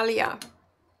Ceramika Dahlia.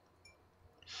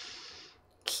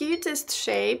 Cutest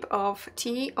shape of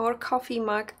tea or coffee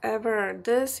mug ever.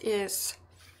 This is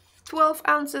 12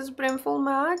 ounces brimful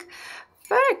mug.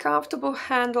 Very comfortable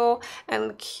handle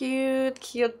and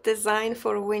cute design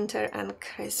for winter and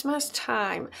Christmas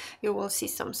time. You will see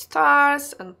some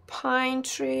stars and pine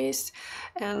trees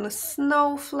and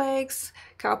snowflakes,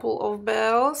 couple of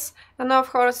bells, and of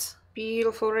course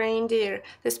beautiful reindeer.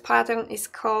 This pattern is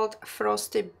called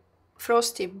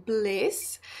Frosty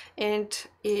Bliss, and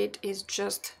it is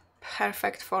just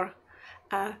perfect for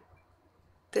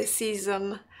the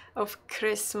season of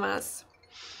Christmas.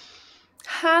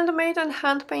 Handmade and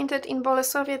hand painted in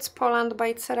Bolesławiec, Poland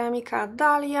by Ceramika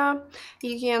Dahlia.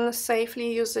 You can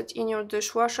safely use it in your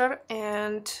dishwasher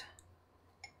and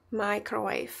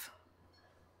microwave.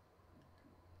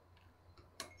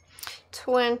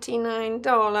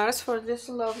 $29 for this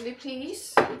lovely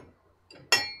piece.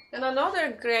 And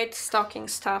another great stocking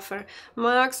stuffer.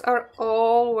 Mugs are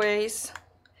always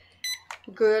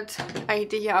good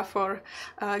idea for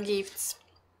gifts.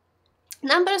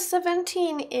 Number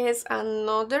 17 is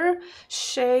another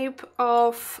shape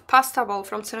of pasta bowl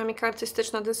from Ceramika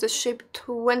Artystyczna. This is shape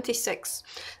 26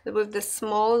 with the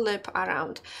small lip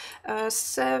around.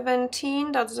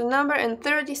 17, that's the number, and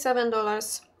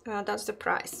 $37, that's the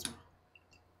price.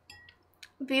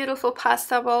 Beautiful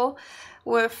pasta bowl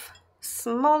with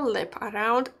small lip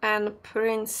around and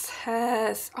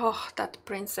princess. Oh, that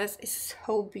princess is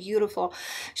so beautiful.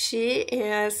 She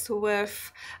is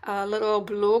with a little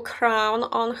blue crown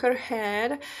on her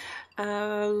head,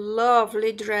 a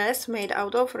lovely dress made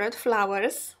out of red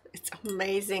flowers. It's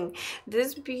amazing.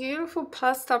 This beautiful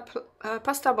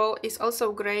pasta bowl is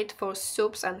also great for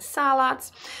soups and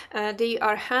salads. They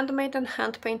are handmade and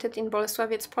hand painted in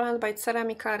Bolesławiec, Poland by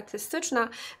Ceramika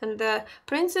Artystyczna, and the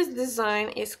princess design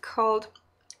is called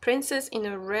Princess in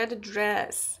a Red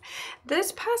Dress.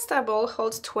 This pasta bowl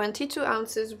holds 22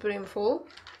 ounces brimful.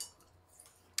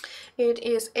 It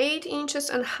is 8 inches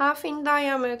and a half in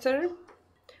diameter,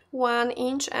 1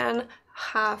 inch and a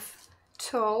half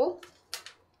tall.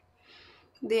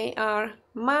 They are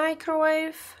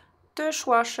microwave,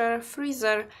 dishwasher,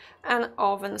 freezer and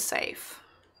oven safe.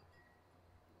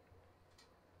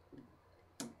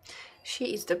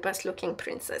 She is the best looking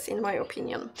princess in my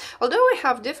opinion. Although we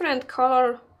have different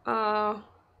color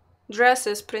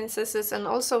dresses, princesses, and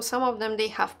also some of them they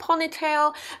have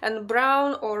ponytail and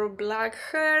brown or black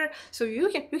hair, so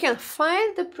you can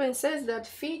find the princess that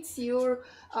fits your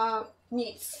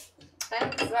needs.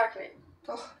 Exactly.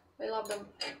 Oh, I love them.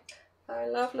 I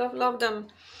love them.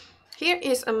 Here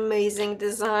is amazing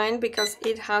design because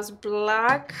it has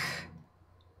black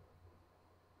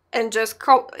and just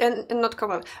not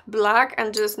cobalt, black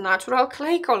and just natural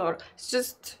clay color. It's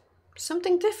just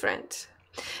something different.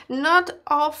 Not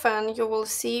often you will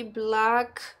see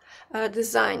black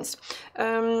designs.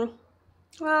 Well,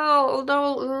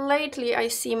 although lately I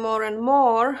see more and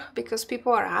more because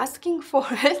people are asking for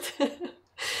it.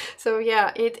 So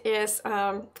yeah, it is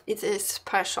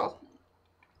special.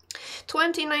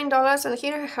 $29, and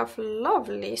here I have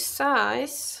lovely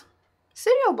size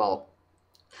cereal bowl.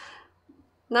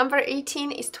 Number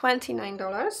 18 is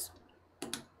 $29.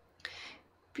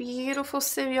 Beautiful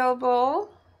cereal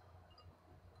bowl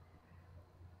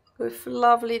with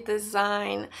lovely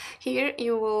design. Here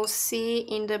you will see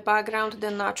in the background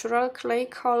the natural clay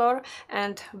color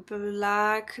and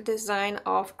black design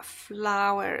of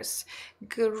flowers.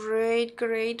 Great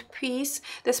piece.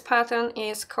 This pattern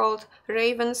is called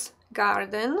Raven's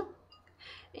Garden.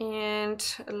 And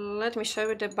let me show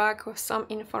you the back with some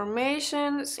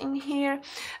information in here.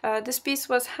 This piece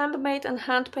was handmade and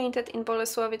hand painted in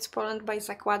Bolesławiec, Poland by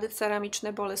Zakłady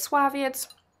Ceramiczne Bolesławiec.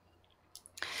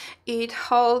 It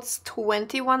holds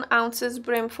 21 ounces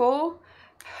brimful,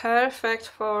 perfect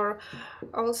for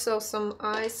also some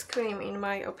ice cream in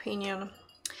my opinion.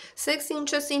 6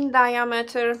 inches in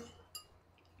diameter,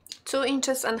 2.5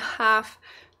 inches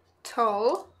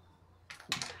tall.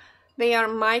 They are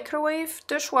microwave,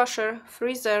 dishwasher,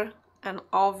 freezer and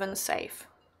oven safe.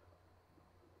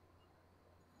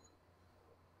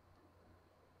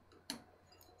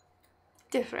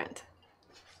 Different.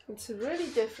 It's a really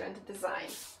different design.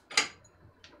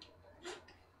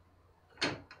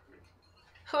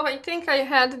 Oh, I think I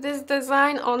had this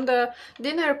design on the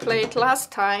dinner plate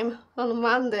last time on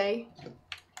Monday.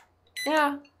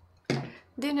 Yeah,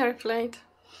 dinner plate.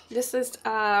 This is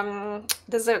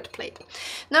dessert plate.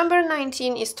 Number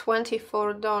 19 is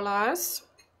 $24.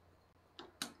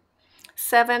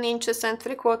 7 inches and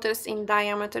 3/4 in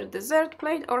diameter dessert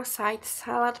plate or side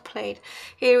salad plate.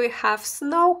 Here we have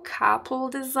snow couple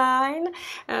design,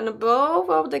 and both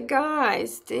of the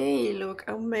guys, they look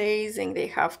amazing. They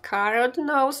have carrot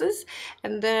noses,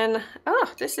 and then,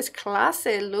 oh, this is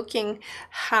classy looking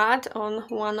hat on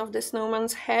one of the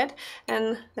snowman's head,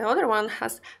 and the other one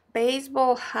has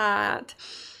baseball hat.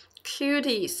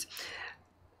 Cuties.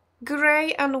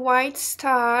 Gray and white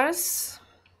stars.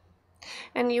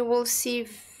 And you will see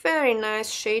very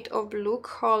nice shade of blue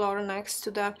color next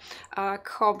to the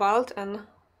cobalt and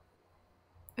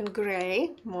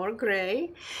gray, more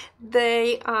gray.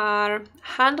 They are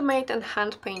handmade and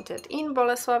hand painted in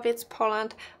Bolesławiec,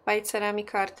 Poland by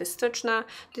Ceramika Artystyczna.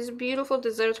 This beautiful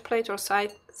dessert plate or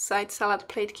side salad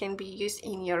plate can be used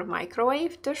in your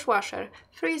microwave, dishwasher,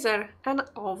 freezer and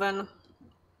oven.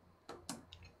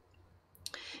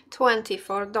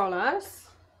 $24.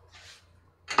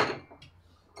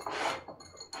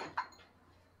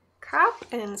 Cup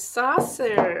and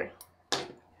saucer.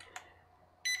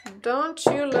 Don't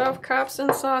you love cups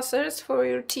and saucers for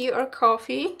your tea or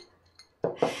coffee?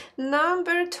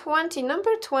 Number 20.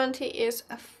 Number 20 is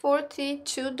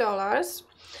 $42.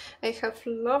 I have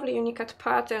lovely unique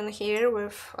pattern here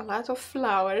with a lot of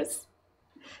flowers.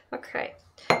 Okay,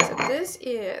 so this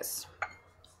is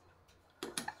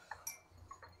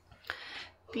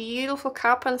beautiful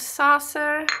cup and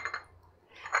saucer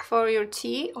for your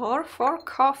tea or for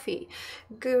coffee.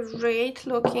 Great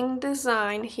looking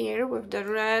design here with the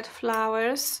red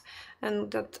flowers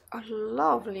and that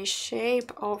lovely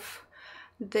shape of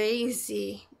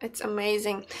daisy. It's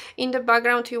amazing. In the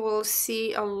background you will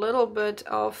see a little bit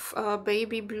of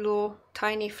baby blue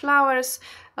tiny flowers,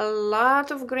 a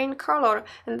lot of green color,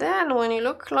 and then when you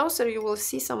look closer you will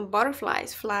see some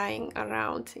butterflies flying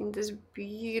around in this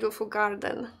beautiful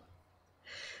garden.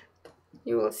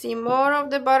 You will see more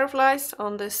of the butterflies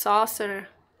on the saucer.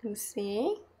 You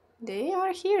see, they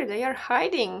are here, they are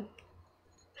hiding.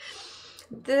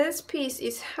 This piece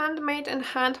is handmade and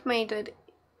hand painted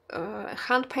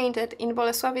in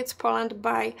Bolesławiec, Poland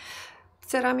by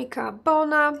Ceramika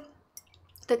Bona.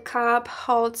 The cup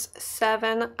holds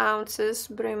 7 ounces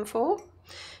brimful,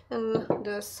 and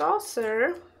the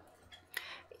saucer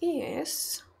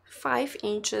is 5.5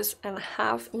 inches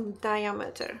in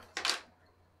diameter.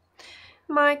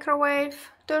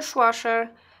 Microwave, dishwasher,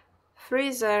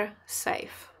 freezer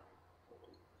safe.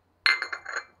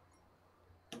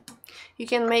 You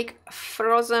can make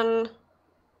frozen,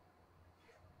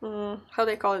 how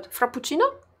they call it,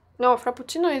 frappuccino? No,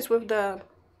 frappuccino is with the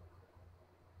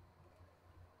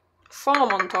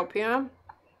foam on top, yeah?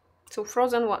 So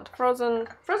frozen what? Frozen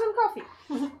coffee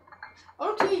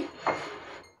or tea.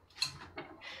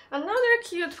 Another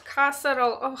cute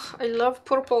casserole. Oh, I love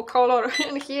purple color,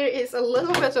 and here is a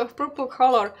little bit of purple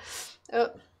color.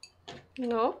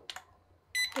 No,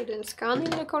 I didn't scan in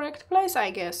the correct place, I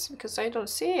guess, because I don't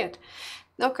see it.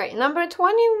 Okay, number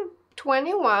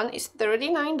 21 is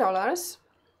 $39.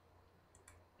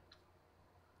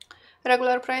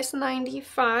 Regular price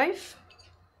 $95.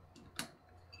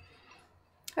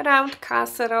 Round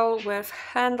casserole with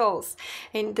handles.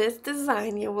 In this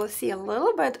design you will see a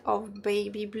little bit of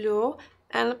baby blue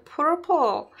and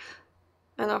purple,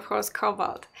 and of course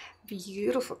cobalt.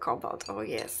 Beautiful cobalt, oh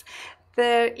yes.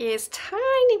 There is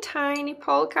tiny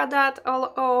polka dot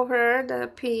all over the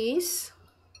piece,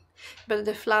 but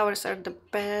the flowers are the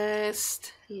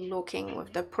best looking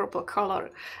with the purple color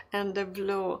and the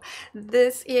blue.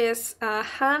 This is a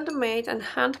handmade and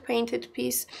hand-painted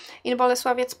piece in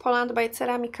Bolesławiec, Poland by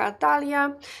Ceramika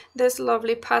Dalia. This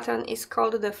lovely pattern is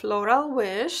called the Floral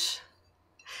Wish,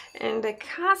 and the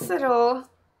casserole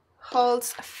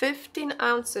holds 15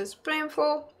 ounces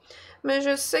brimful,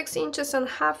 measures 6 inches and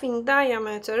a half in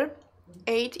diameter,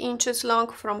 8 inches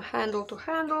long from handle to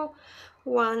handle,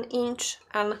 1 inch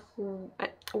and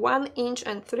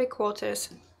 3/4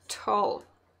 tall.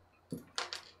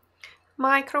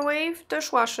 Microwave,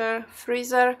 dishwasher,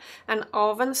 freezer, and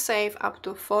oven safe up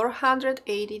to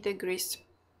 480 degrees.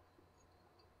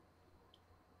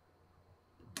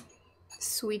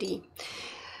 Sweetie.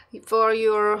 For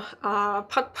your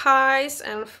pot pies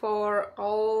and for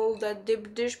all the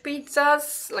deep dish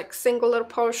pizzas, like singular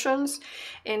portions,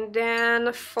 and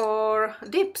then for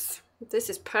dips. This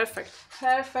is perfect.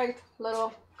 Perfect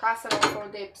little casserole for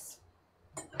dips.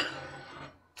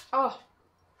 Oh,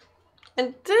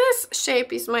 and this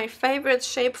shape is my favorite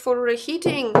shape for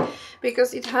reheating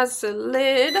because it has a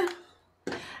lid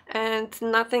and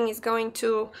nothing is going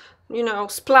to, you know,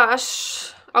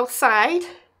 splash outside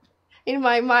in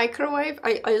my microwave.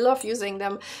 I love using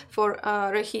them for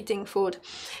reheating food.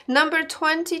 Number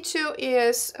 22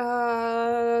 is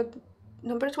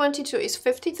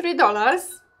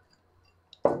 $53.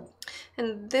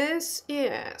 And this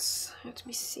is, let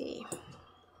me see,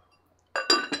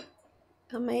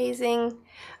 amazing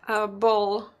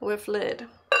bowl with lid.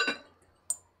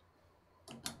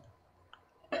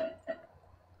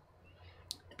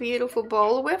 Beautiful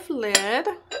bowl with lid.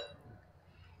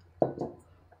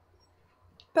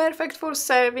 Perfect for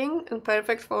serving and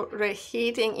perfect for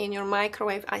reheating in your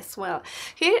microwave as well.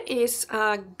 Here is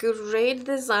a great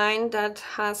design that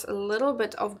has a little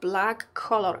bit of black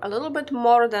color, a little bit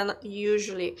more than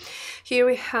usually. Here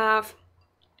we have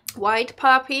white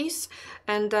poppies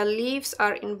and the leaves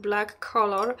are in black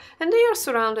color and they are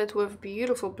surrounded with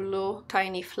beautiful blue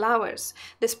tiny flowers.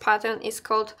 This pattern is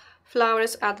called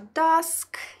Flowers at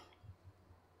Dusk.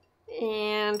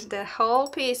 And the whole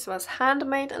piece was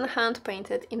handmade and hand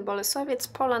painted in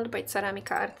Bolesławiec, Poland by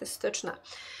Ceramika Artystyczna.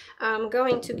 I'm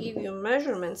going to give you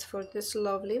measurements for this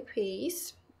lovely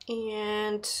piece,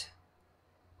 and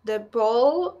the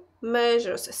bowl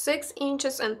measures 6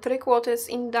 inches and 3/4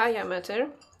 in diameter,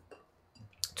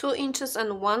 2 inches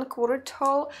and 1/4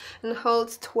 tall, and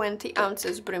holds 20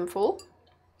 ounces brimful.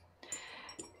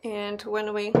 And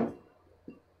when we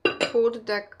put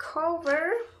the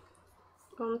cover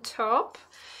on top,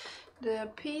 the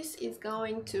piece is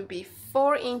going to be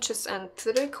 4 inches and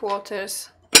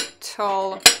 3/4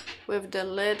 tall with the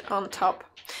lid on top.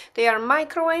 They are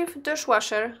microwave,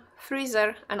 dishwasher,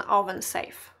 freezer, and oven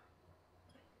safe.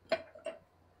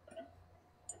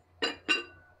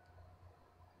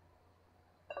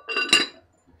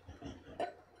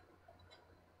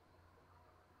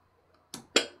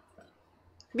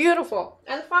 Beautiful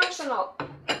and functional.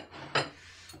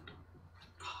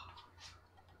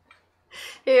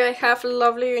 Here I have a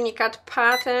lovely Unicat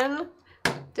pattern.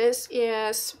 This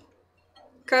is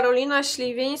Karolina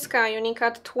Śliwińska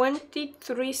Unicat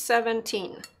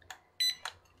 2317.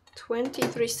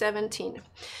 2317.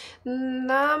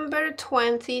 Number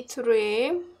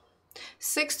 23,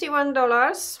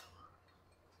 $61.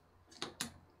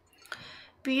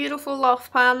 Beautiful loaf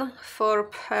pan for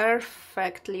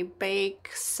perfectly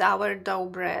baked sourdough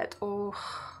bread. Oh,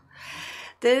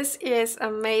 this is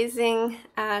amazing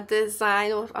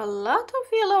design with a lot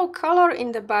of yellow color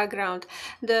in the background.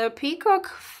 The peacock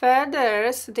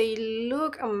feathers, they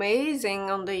look amazing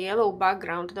on the yellow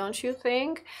background, don't you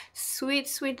think? Sweet,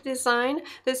 sweet design.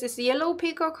 This is yellow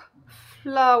peacock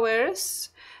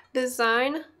flowers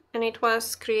design, and it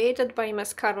was created by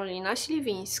Miss Karolina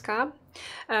Śliwińska.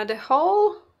 The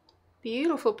whole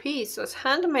beautiful piece was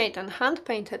handmade and hand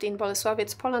painted in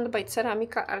Bolesławiec, Poland by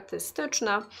Ceramika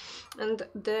Artystyczna, and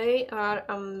they are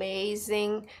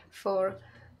amazing for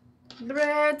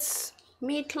breads,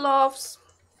 meatloaves,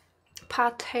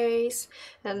 pâtés,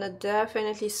 and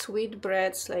definitely sweet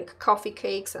breads like coffee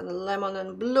cakes and lemon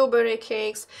and blueberry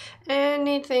cakes,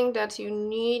 anything that you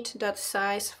need that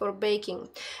size for baking.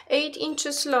 8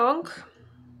 inches long,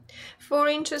 4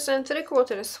 inches and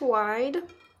 3/4 wide,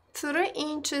 3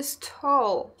 inches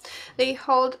tall. They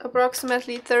hold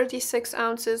approximately 36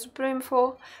 ounces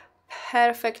brimful,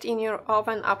 perfect in your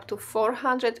oven up to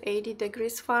 480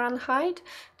 degrees Fahrenheit.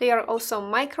 They are also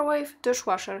microwave,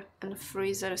 dishwasher, and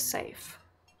freezer safe.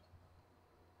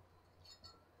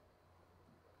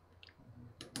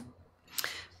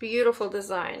 Beautiful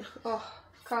design. Oh,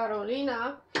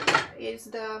 Karolina is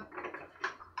the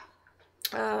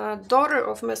daughter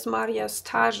of Miss Maria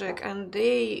Starzyk, and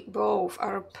they both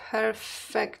are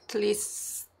perfectly,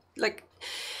 like,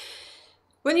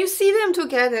 when you see them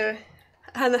together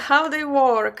and how they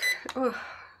work, oh,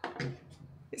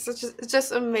 it's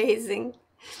just amazing.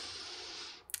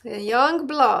 Young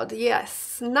blood,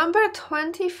 yes. Number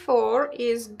 24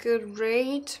 is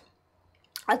great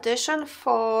addition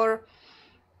for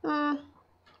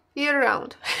year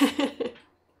round.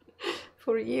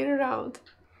 For year round.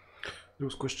 There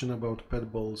was question about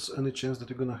pet balls. Any chance that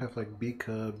you're gonna have like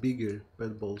bigger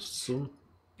pet balls soon?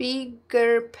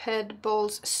 Bigger pet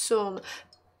balls soon.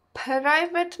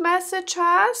 Private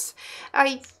messages.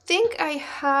 I think I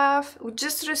have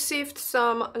just received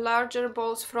some larger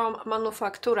balls from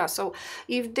Manufaktura, so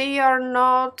if they are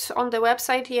not on the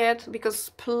website yet, because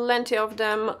plenty of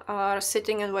them are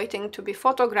sitting and waiting to be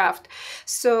photographed,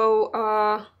 so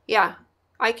yeah,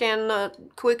 I can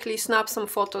quickly snap some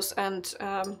photos and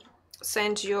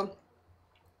send you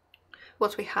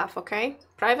what we have. Okay,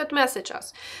 private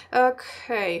messages.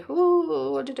 Okay,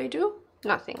 ooh, what did I do?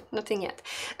 Nothing yet.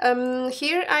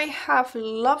 Here I have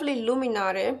lovely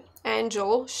luminary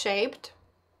angel shaped,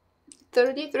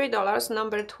 $33,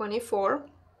 number 24.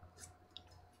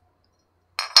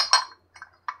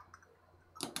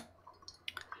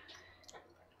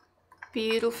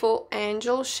 Beautiful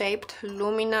angel shaped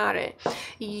luminary.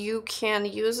 You can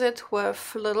use it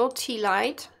with little tea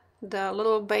light. The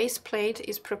little base plate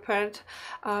is prepared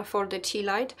for the tea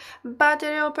light,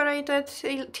 battery operated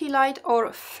tea light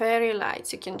or fairy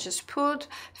lights. You can just put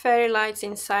fairy lights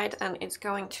inside and it's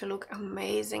going to look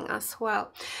amazing as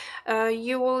well.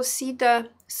 You will see the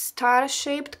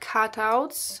star-shaped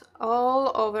cutouts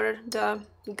all over the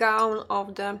gown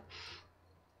of the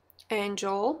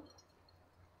angel.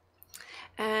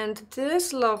 And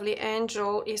this lovely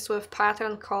angel is with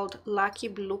pattern called Lucky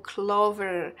Blue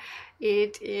Clover.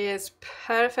 It is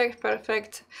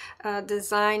perfect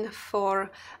design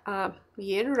for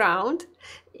year round.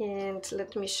 And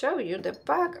let me show you the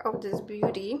back of this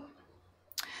beauty.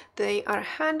 They are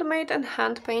handmade and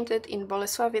hand painted in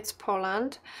Bolesławiec,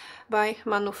 Poland by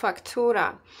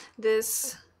Manufaktura.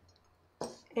 This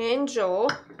angel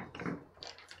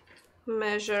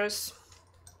measures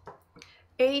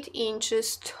 8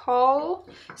 inches tall,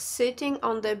 sitting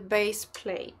on the base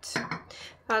plate.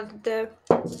 At the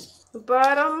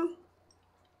bottom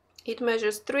it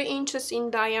measures 3 inches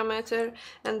in diameter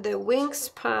and the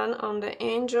wingspan on the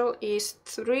angel is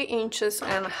 3 inches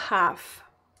and a half.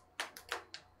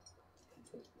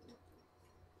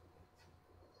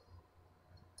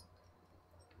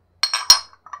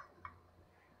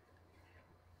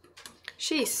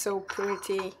 She's so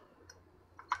pretty.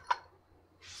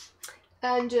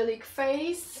 Angelic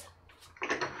face.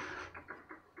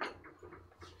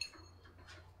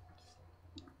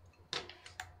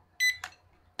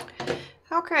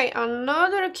 Okay,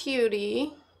 another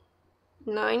cutie,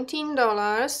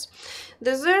 $19.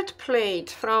 Dessert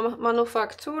plate from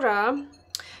Manufaktura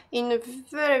in a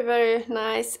very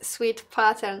nice sweet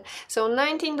pattern. So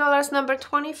 $19, number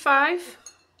 25.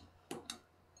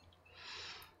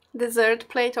 Dessert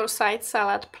plate or side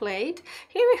salad plate.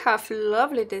 Here we have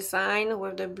lovely design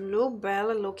with the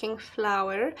bluebell looking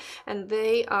flower, and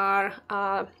they are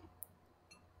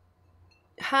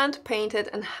hand painted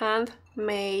and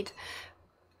handmade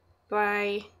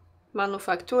by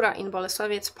Manufaktura in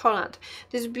Bolesławiec, Poland.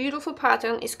 This beautiful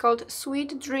pattern is called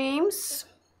Sweet Dreams,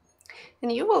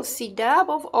 and you will see dab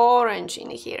of orange in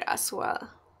here as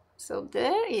well. So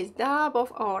there is dab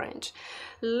of orange.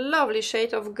 Lovely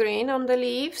shade of green on the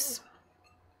leaves.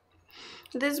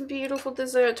 This beautiful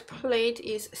dessert plate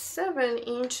is 7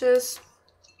 inches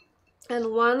and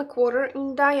 1/4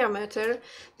 in diameter.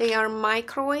 They are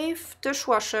microwave,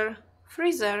 dishwasher,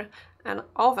 freezer and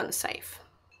oven safe.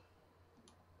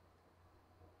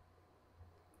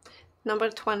 Number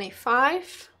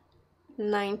 25,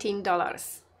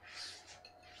 $19.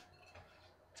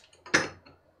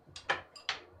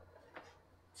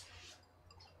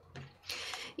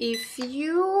 If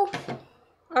you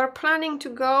are planning to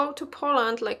go to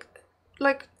Poland like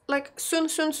soon,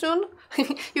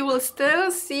 you will still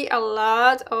see a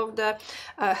lot of the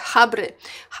habry.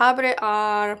 Habry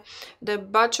are the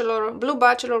blue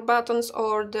bachelor buttons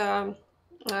or the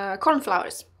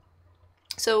cornflowers.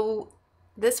 So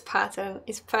this pattern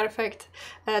is perfect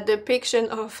depiction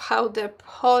of how the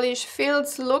Polish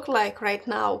fields look like right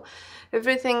now.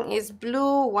 Everything is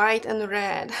blue, white and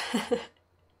red.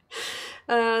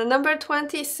 Number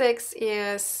 26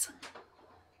 is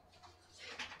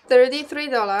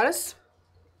 $33,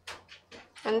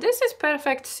 and this is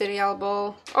perfect cereal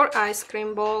bowl or ice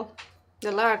cream bowl,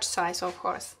 the large size of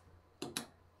course.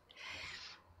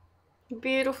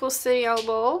 Beautiful cereal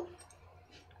bowl.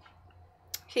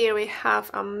 Here we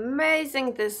have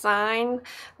amazing design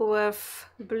with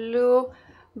blue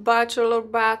bachelor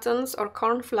buttons or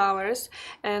cornflowers,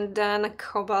 and then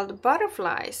cobalt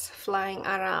butterflies flying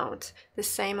around. The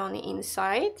same on the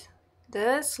inside.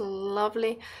 This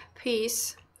lovely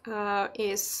piece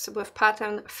is with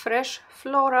pattern Fresh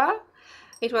Flora.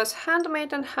 It was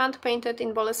handmade and hand-painted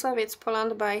in Bolesławiec,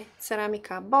 Poland by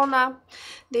Ceramika Bona.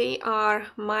 They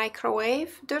are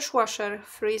microwave, dishwasher,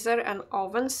 freezer and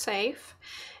oven safe.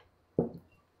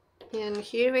 And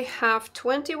here we have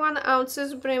 21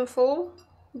 ounces brimful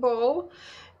bowl,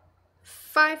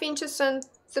 5 inches and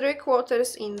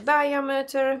 3/4 in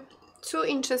diameter, 2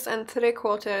 inches and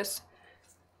 3/4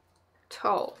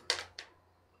 tall.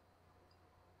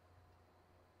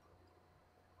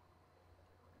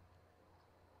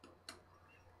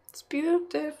 It's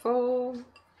beautiful.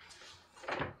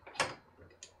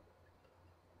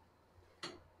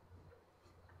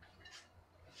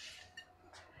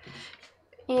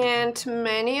 And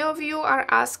many of you are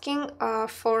asking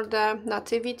for the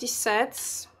nativity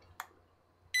sets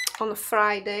on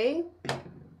Friday.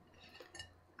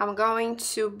 I'm going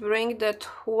to bring the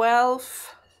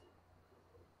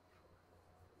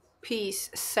 12-piece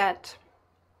set.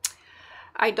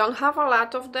 I don't have a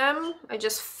lot of them. I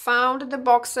just found the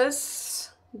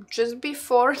boxes just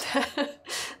before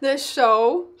the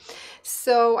show,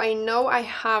 so I know I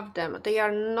have them. They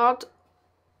are not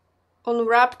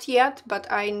unwrapped yet,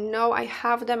 but I know I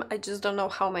have them. I just don't know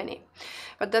how many.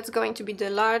 But that's going to be the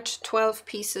large 12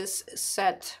 pieces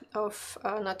set of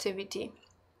nativity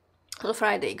on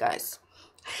Friday, guys.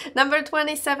 Number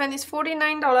 27 is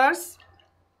 $49.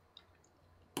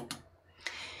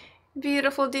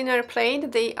 Beautiful dinner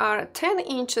plate. They are 10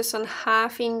 inches and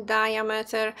half in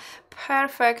diameter,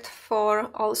 perfect for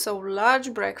also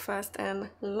large breakfast and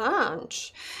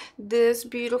lunch. This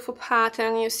beautiful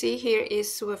pattern you see here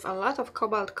is with a lot of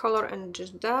cobalt color and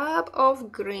just dab of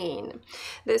green.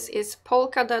 This is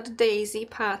polka dot daisy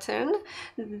pattern.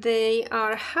 They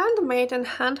are handmade and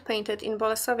hand painted in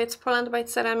Bolesławiec, Poland by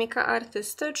Ceramika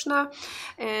Artystyczna,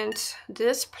 and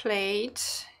this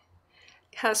plate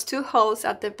has 2 holes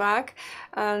at the back,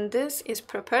 and this is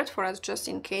prepared for us just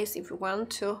in case if we want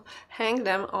to hang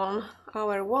them on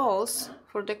our walls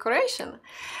for decoration.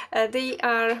 They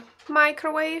are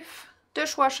microwave,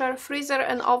 dishwasher, freezer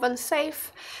and oven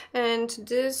safe, and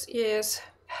this is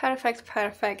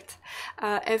perfect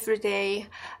everyday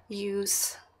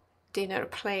use dinner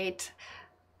plate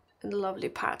and lovely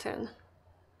pattern.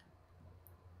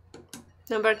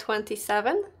 Number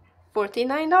 27,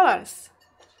 $49.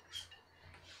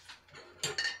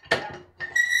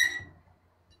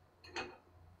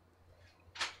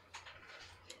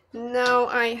 Now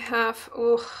I have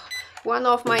one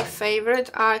of my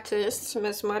favorite artists,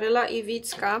 Miss Maryla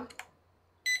Iwicka.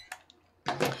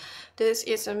 This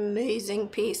is amazing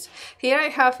piece. Here I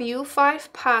have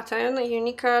U5 pattern,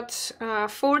 Unicat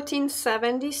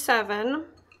 1477.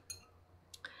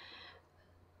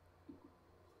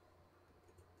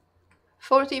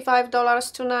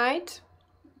 $45 tonight.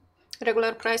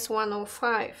 Regular price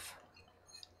 $105.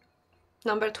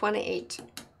 Number 28.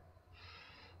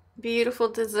 Beautiful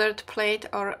dessert plate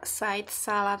or side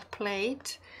salad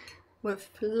plate with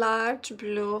large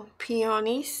blue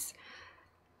peonies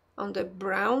on the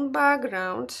brown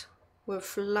background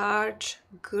with large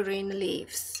green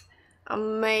leaves.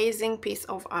 Amazing piece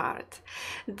of art.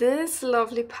 This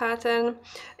lovely pattern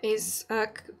is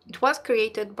it was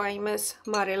created by Miss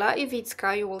Maryla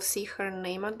Iwicka. You will see her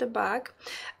name at the back.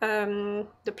 The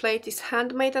plate is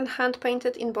handmade and hand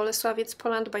painted in Bolesławiec,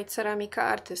 Poland by Ceramika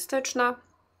Artystyczna.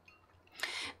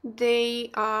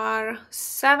 They are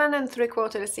 7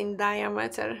 3/4 in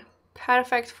diameter,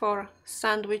 perfect for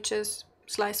sandwiches,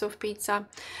 slice of pizza,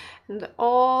 and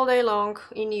all day long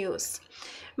in use.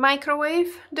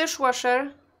 Microwave,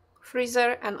 dishwasher,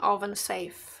 freezer and oven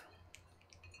safe.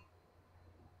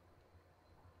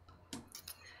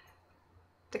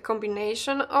 The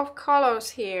combination of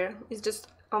colors here is just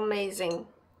amazing.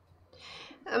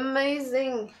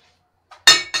 Amazing.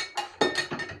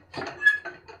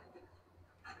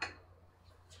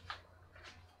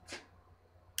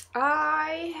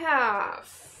 I have,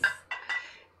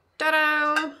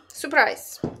 ta-da,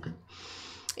 surprise.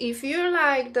 If you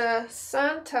like the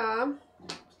Santa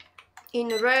in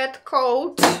red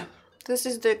coat, this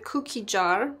is the cookie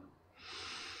jar.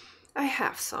 I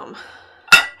have some.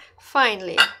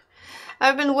 Finally.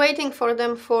 I've been waiting for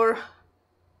them for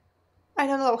I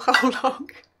don't know how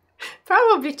long.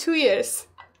 Probably 2 years.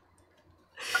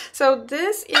 So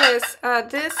this is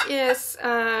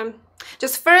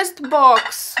just first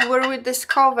box where we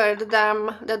discovered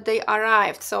them, that they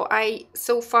arrived. So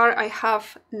far I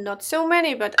have not so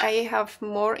many, but I have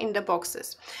more in the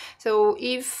boxes. So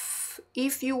if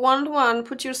if you want one,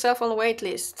 put yourself on wait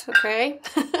list, okay?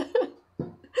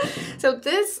 So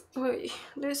this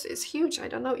is huge. I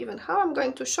don't know even how I'm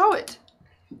going to show it.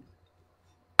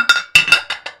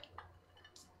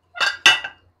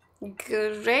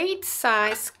 Great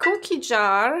size cookie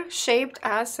jar shaped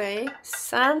as a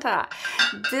Santa.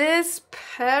 This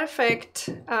perfect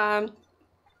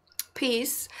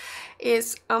piece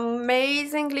is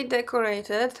amazingly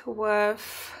decorated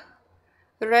with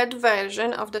red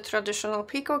version of the traditional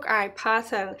peacock eye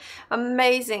pattern.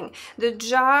 Amazing. The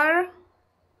jar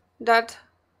that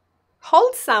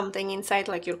holds something inside,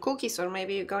 like your cookies, or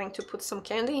maybe you're going to put some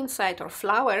candy inside or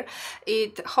flour.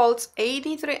 It holds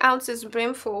 83 ounces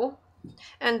brimful,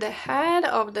 and the head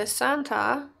of the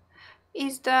Santa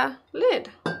is the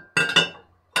lid.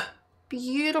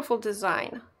 Beautiful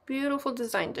design, beautiful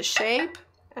design, the shape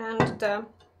and the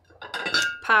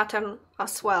pattern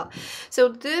as well. So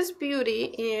this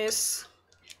beauty is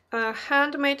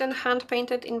handmade and hand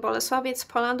painted in Bolesławiec,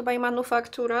 Poland by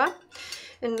Manufaktura.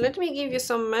 And let me give you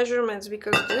some measurements,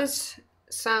 because this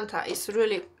Santa is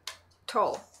really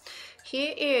tall. He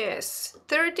is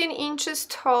 13 inches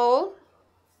tall.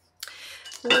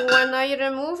 When I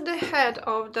remove the head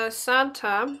of the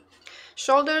Santa,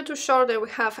 shoulder to shoulder we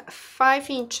have 5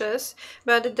 inches,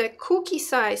 but the cookie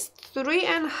size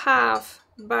 3.5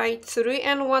 by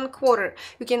 3.25.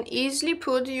 You can easily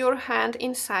put your hand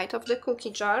inside of the cookie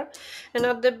jar, and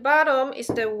at the bottom is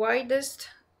the widest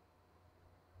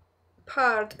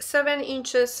part, 7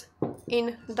 inches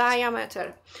in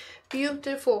diameter.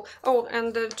 Beautiful. Oh,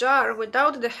 and the jar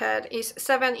without the head is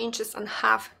 7.5 inches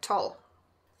tall.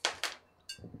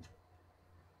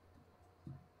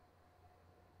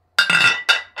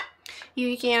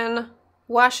 You can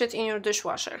wash it in your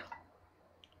dishwasher.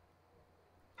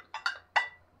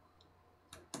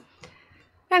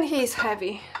 And he is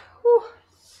heavy. Whew.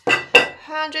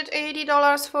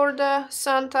 $180 for the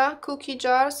Santa cookie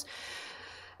jars.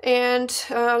 And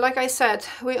like I said,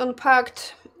 we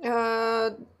unpacked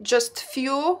just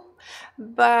few,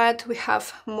 but we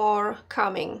have more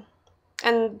coming,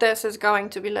 and this is going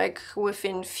to be like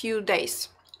within few days.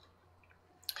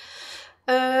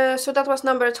 So that was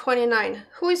number 29.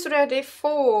 Who is ready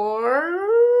for...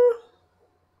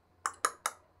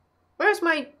 Where's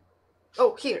my...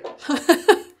 Oh, here.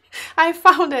 I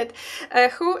found it.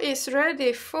 Who is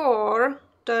ready for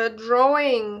the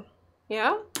drawing?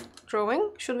 Yeah?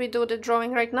 Drawing. Should we do the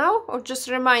drawing right now, or just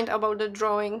remind about the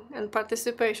drawing and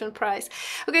participation prize?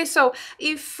 Okay, so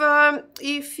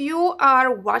if you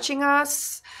are watching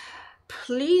us,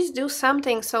 please do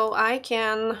something so I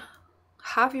can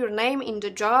have your name in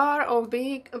the jar of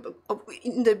in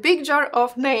the big jar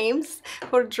of names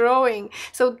for drawing.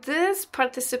 So this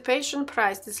participation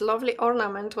prize, this lovely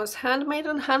ornament, was handmade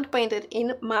and hand painted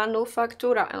in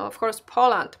Manufaktura, and of course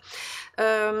Poland.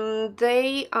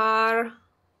 They are,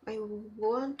 I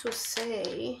want to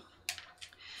say,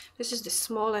 this is the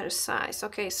smaller size.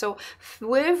 Okay, so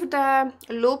with the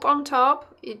loop on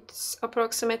top, it's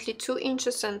approximately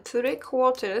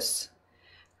 2.75 inches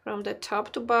from the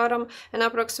top to bottom, and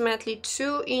approximately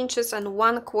 2.25 inches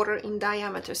in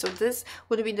diameter. So this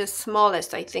would be the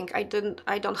smallest. I think I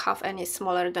don't have any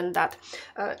smaller than that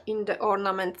in the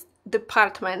ornament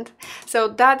department. So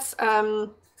that's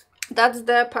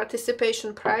the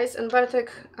participation prize. And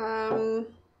Bartek,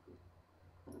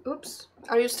 oops,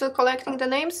 are you still collecting the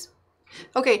names?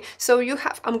 Okay, so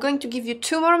I'm going to give you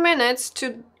 2 more minutes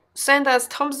to send us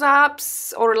thumbs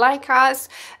ups or like us,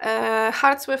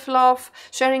 hearts with love,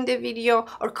 sharing the video,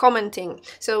 or commenting,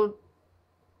 so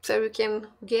you can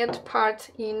get part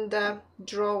in the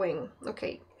drawing.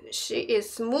 Okay, she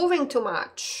is moving too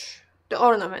much. The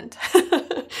ornament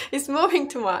is moving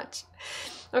too much.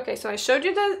 Okay, so I showed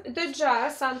you the jar,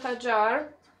 Santa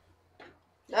jar.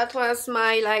 That was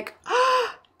my like,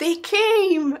 they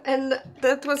came, and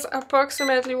that was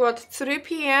approximately what, 3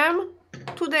 p.m.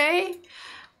 today.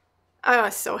 I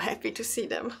was so happy to see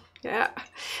them. Yeah.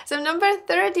 So number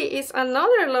 30 is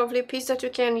another lovely piece that you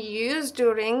can use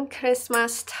during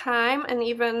Christmas time, and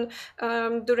even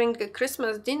during the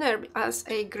Christmas dinner as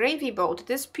a gravy boat.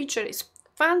 This picture is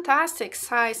fantastic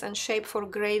size and shape for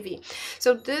gravy.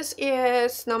 So this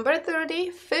is number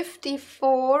 30,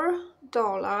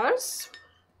 $54.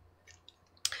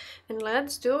 And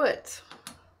let's do it.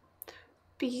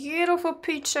 Beautiful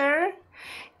picture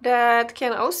that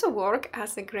can also work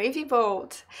as a gravy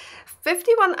boat.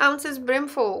 51 ounces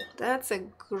brimful. That's a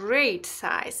great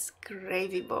size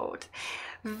gravy boat.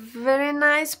 Very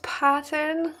nice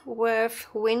pattern with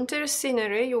winter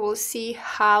scenery. You will see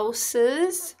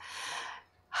houses,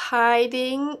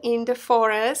 hiding in the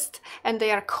forest, and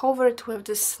they are covered with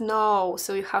the snow.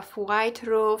 So you have white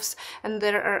roofs, and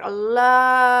there are a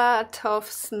lot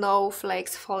of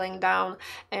snowflakes falling down,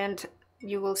 and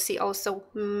you will see also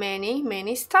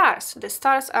many stars. The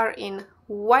stars are in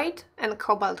white and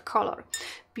cobalt color.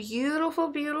 Beautiful,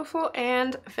 beautiful,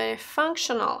 and very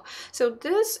functional. So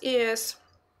this is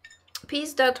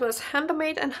piece that was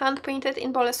handmade and hand painted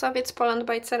in Bolesławiec, Poland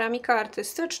by Ceramika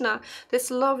Artystyczna. This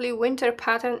lovely winter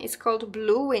pattern is called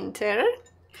Blue Winter,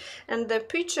 and the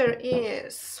picture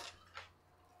is,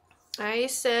 I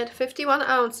said 51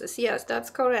 ounces, yes,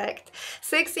 that's correct.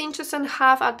 6 inches and a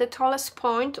half at the tallest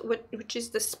point, which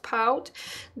is the spout.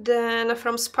 Then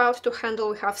from spout to handle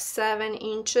we have 7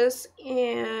 inches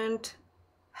and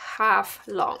half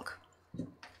long.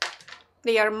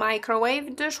 They are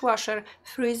microwave, dishwasher,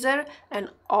 freezer,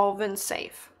 and oven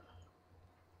safe.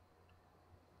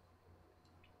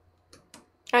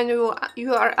 And you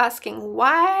are asking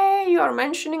why you are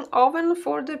mentioning oven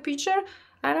for the picture?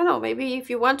 I don't know, maybe if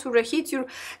you want to reheat your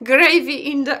gravy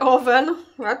in the oven,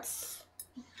 that's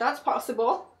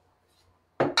possible.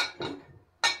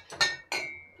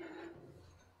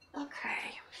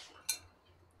 Okay.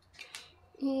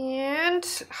 And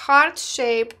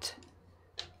heart-shaped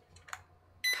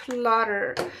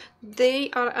platter. They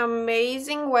are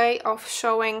amazing way of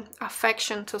showing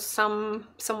affection to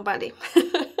somebody.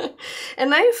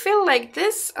 And I feel like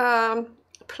this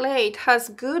plate has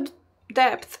good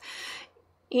depth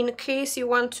in case you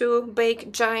want to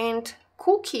bake giant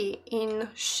cookie in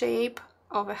shape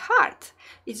of a heart.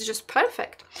 It's just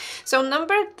perfect. So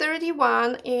number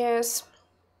 31 is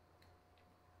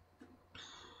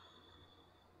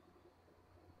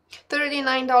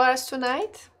 $39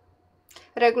 tonight.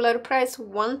 Regular price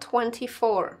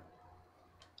 $124.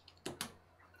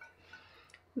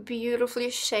 Beautifully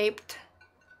shaped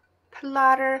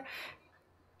platter,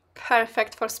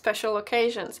 perfect for special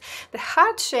occasions. The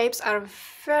heart shapes are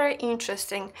very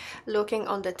interesting looking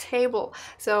on the table,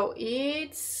 so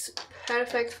it's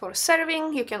perfect for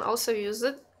serving. You can also use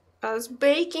it as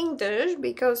baking dish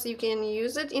because you can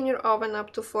use it in your oven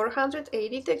up to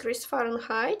 480 degrees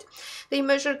Fahrenheit. They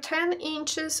measure 10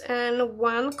 inches and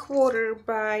 1/4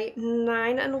 by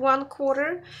 9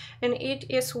 1/4, and it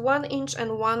is 1 inch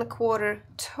and 1/4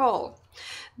 tall.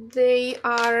 They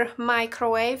are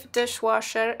microwave,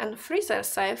 dishwasher, and freezer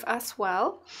safe as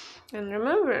well. And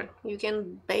remember, you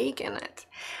can bake in it.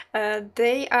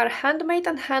 They are handmade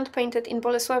and hand painted in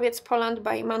Bolesławiec, Poland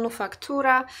by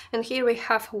Manufaktura. And here we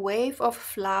have Wave of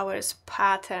Flowers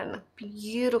pattern.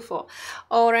 Beautiful.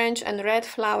 Orange and red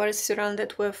flowers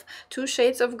surrounded with 2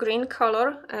 shades of green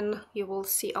color. And you will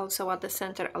see also at the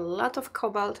center a lot of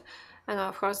cobalt. And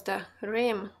of course the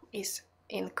rim is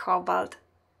in cobalt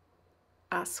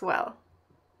as well.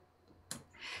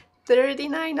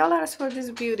 $39 for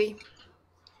this beauty.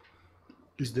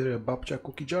 Is there a babcia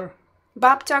cookie jar?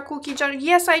 Babcia cookie jar.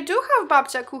 Yes, I do have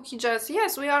babcia cookie jars.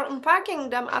 Yes, we are unpacking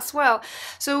them as well.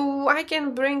 So I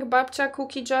can bring babcia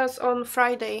cookie jars on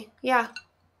Friday. Yeah.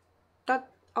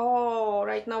 Oh,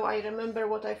 right now I remember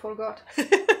what I forgot.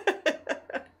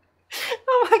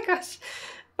 Oh my gosh.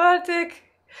 Bartek,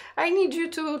 I need you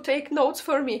to take notes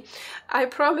for me. I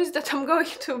promise that I'm going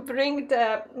to bring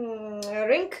the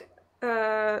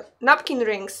napkin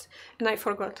rings, and I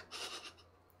forgot.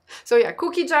 So yeah,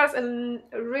 cookie jars and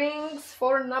rings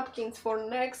for napkins for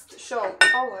next show.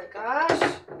 Oh my gosh.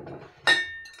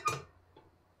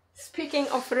 Speaking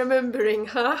of remembering,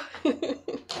 huh?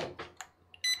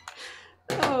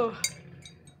 Oh.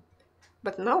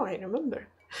 But now I remember.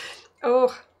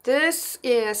 Oh, this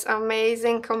is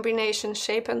amazing combination,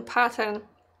 shape and pattern.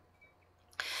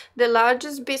 The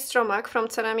largest bistro mug from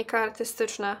Ceramika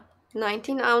Artystyczna,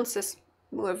 19 ounces.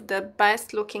 With the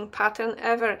best looking pattern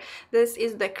ever. This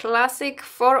is the classic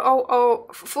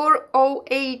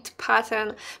 408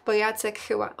 pattern by Jacek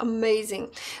Chyła. Amazing.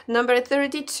 Number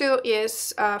 32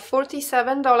 is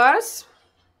 $47.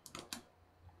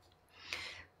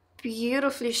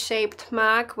 Beautifully shaped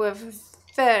mug with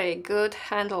very good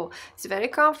handle. It's very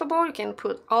comfortable. You can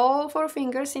put all 4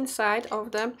 fingers inside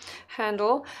of the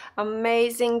handle.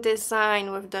 Amazing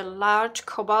design with the large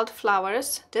cobalt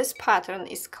flowers. This pattern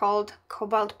is called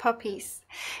Cobalt Puppies.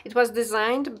 It was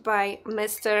designed by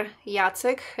Mr.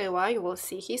 Jacek Chyła. You will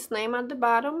see his name at the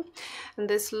bottom. And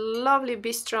this lovely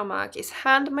bistro mug is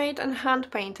handmade and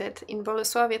hand painted in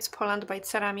Bolesławiec, Poland by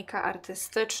Ceramika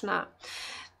Artystyczna.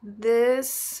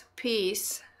 This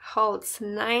piece holds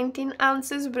 19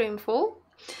 ounces brimful.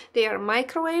 They are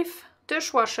microwave,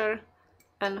 dishwasher,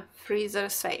 and freezer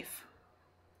safe.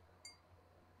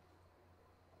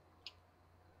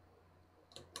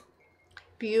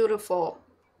 Beautiful.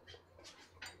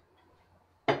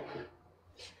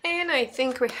 And I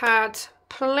think we had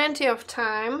plenty of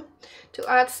time to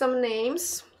add some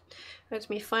names. Let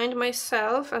me find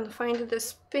myself and find the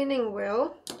spinning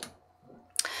wheel.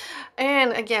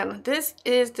 And again, this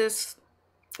is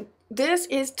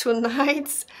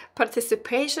tonight's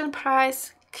participation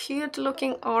prize. Cute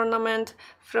looking ornament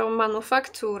from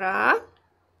Manufaktura.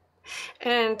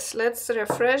 And let's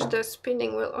refresh the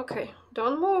spinning wheel. Okay,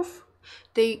 don't move.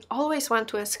 They always want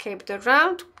to escape. The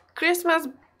round Christmas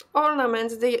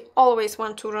ornaments, they always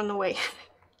want to run away.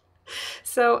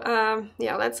 So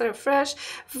yeah, let's refresh.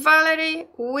 Valerie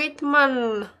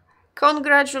Whitman.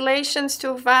 Congratulations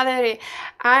to Valerie.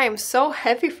 I am so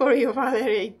happy for you,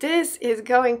 Valerie. This is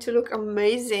going to look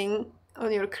amazing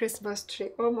on your Christmas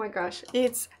tree. Oh my gosh,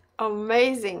 it's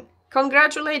amazing.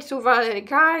 Congratulations to Valerie,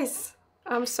 guys.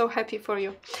 I'm so happy for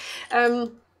you.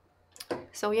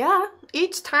 So yeah,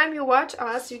 each time you watch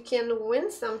us, you can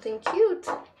win something cute.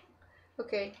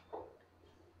 Okay,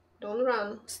 don't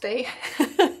run, stay.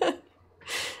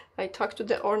 I talked to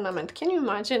the ornament. Can you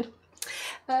imagine?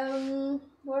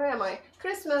 Where am I?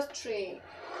 Christmas tree.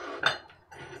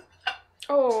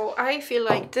 Oh, I feel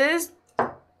like this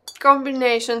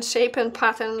combination, shape and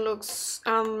pattern looks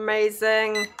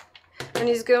amazing, and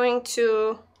it's going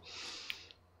to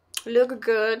look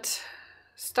good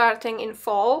starting in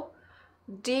fall,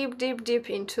 deep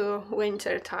into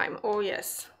winter time. Oh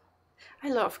yes, I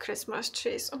love Christmas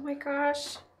trees. Oh my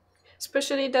gosh,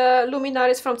 especially the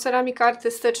luminaries from Ceramika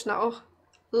Artystyczna. Oh,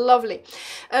 lovely.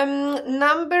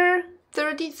 Number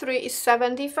 33 is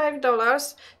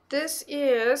 $75. This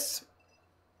is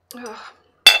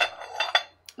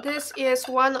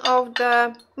one of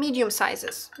the medium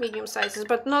sizes,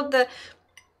 but not the,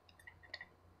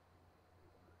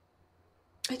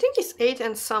 I think it's 8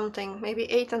 and something, maybe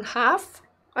 8.5.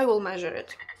 I will measure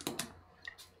it.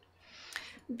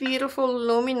 Beautiful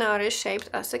luminary shaped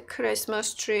as a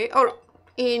Christmas tree, or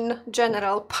in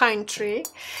general pine tree.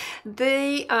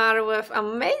 They are with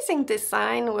amazing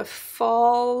design with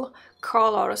fall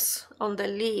colors on the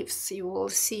leaves. You will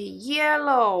see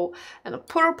yellow and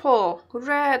purple,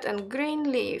 red and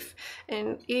green leaf,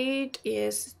 and it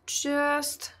is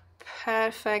just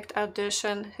perfect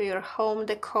addition to your home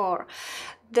decor.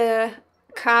 The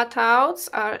cutouts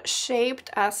are shaped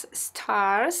as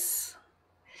stars,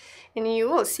 and you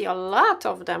will see a lot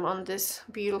of them on this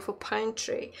beautiful pine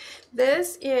tree.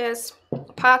 This is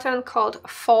a pattern called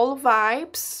Fall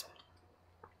Vibes,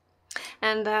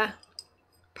 and the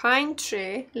pine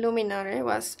tree luminary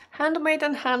was handmade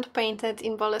and hand painted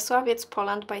in Bolesławiec,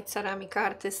 Poland by Ceramika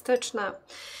Artystyczna.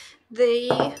 They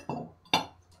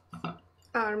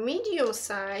are medium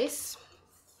size,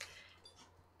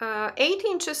 8.5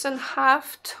 inches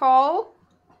tall,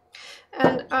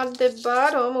 and at the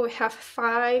bottom we have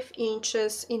 5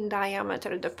 inches in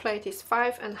diameter. The plate is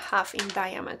 5.5 in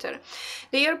diameter.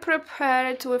 They are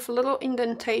prepared with little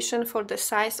indentation for the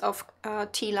size of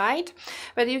tea light,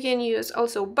 but you can use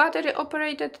also battery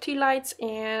operated tea lights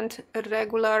and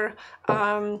regular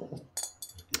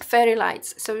fairy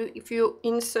lights. So if you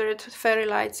insert fairy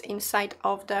lights inside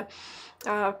of the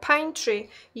pine tree,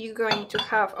 you're going to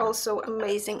have also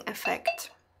amazing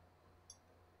effect.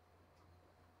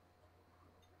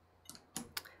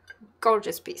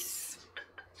 Gorgeous piece.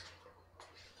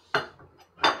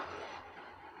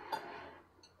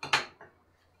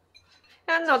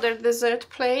 Another dessert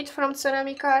plate from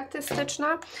Ceramika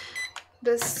Artystyczna.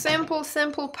 The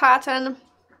simple pattern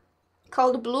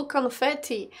called Blue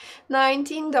Confetti,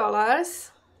 $19.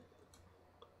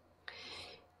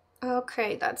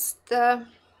 Okay, that's the...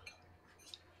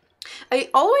 I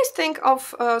always think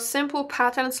of simple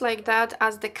patterns like that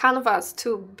as the canvas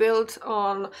to build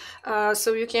on,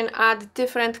 so you can add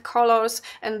different colors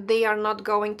and they are not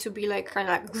going to be like kind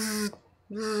of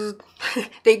like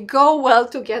they go well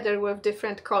together with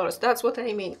different colors. That's what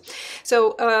I mean.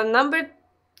 So number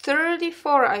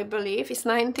 34, I believe, is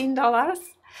 $19.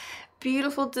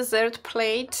 Beautiful dessert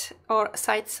plate or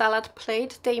side salad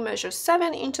plate. They measure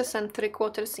 7 inches and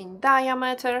 3/4 in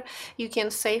diameter. You can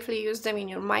safely use them in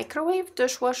your microwave,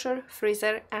 dishwasher,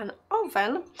 freezer and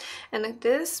oven. And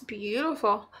this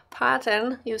beautiful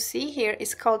pattern you see here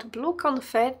is called Blue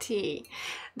Confetti.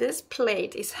 This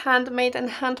plate is handmade and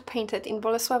hand painted in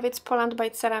Bolesławiec, Poland by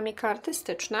Ceramika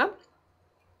Artystyczna.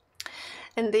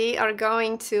 And they are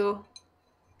going to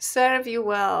serve you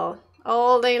well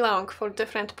all day long for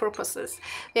different purposes.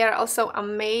 They are also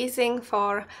amazing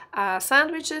for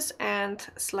sandwiches and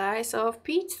slice of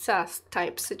pizza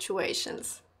type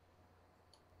situations.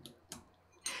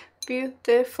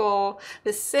 Beautiful.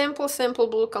 The simple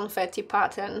blue confetti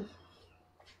pattern.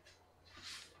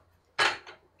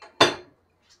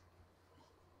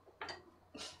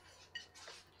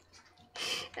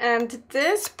 And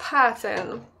this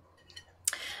pattern,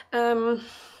 this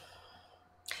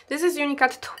is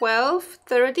Unicat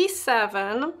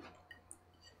 1237,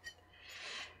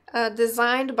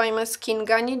 designed by Ms.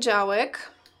 Kingani Działek,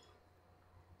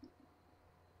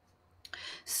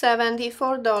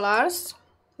 $74,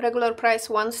 regular price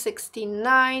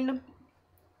 $169.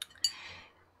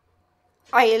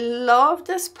 I love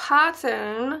this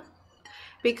pattern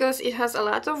because it has a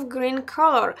lot of green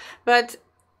color, but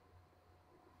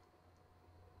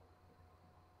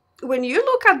when you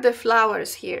look at the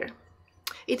flowers here,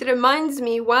 it reminds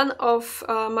me one of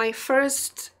my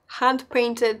first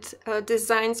hand-painted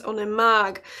designs on a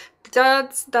mug.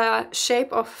 That's the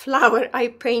shape of flower I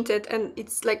painted, and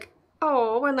it's like,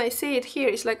 oh, when I see it here,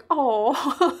 it's like,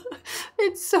 oh,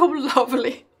 it's so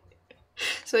lovely.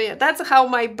 So yeah, that's how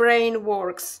my brain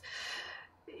works.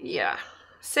 Yeah,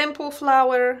 simple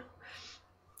flower,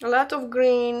 a lot of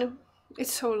green,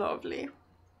 it's so lovely.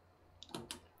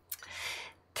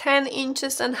 10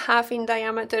 inches and half in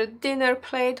diameter dinner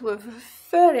plate with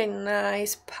very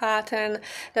nice pattern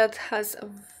that has a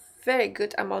very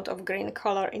good amount of green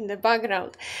color in the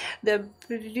background. The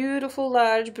beautiful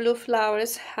large blue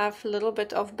flowers have a little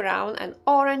bit of brown and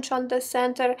orange on the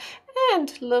center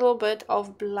and a little bit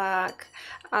of black.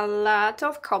 A lot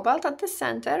of cobalt at the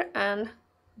center, and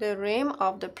the rim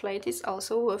of the plate is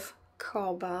also with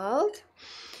cobalt.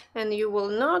 And you will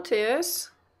notice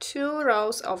 2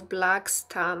 rows of black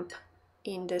stamp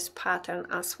in this pattern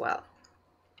as well.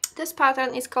 This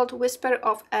pattern is called Whisper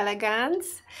of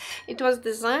Elegance. It was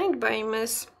designed by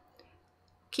Ms.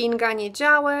 Kingani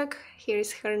Działek, here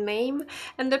is her name,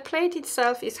 and the plate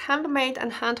itself is handmade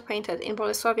and hand-painted in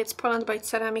Bolesławiec, Poland by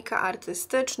Ceramika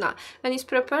Artystyczna, and is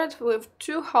prepared with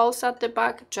 2 holes at the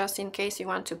back just in case you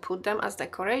want to put them as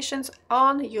decorations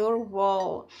on your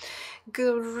wall.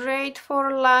 Great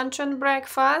for lunch and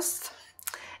breakfast,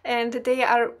 and they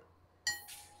are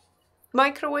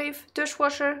microwave,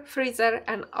 dishwasher, freezer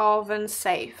and oven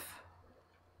safe.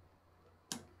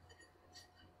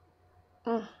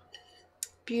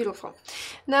 Beautiful.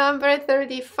 Number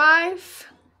 35,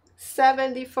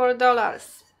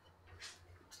 $74.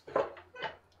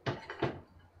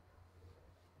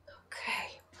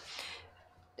 Okay.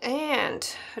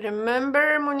 And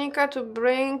remember, Monica, to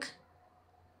bring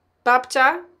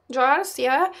babcia jars,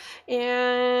 yeah,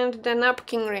 and the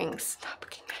napkin rings.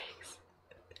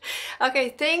 Okay,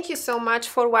 thank you so much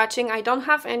for watching. I don't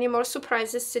have any more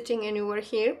surprises sitting anywhere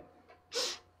here.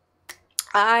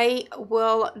 I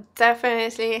will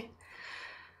definitely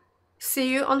see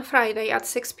you on Friday at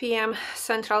 6 p.m.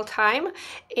 Central Time.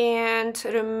 And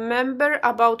remember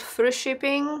about free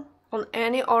shipping on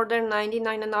any order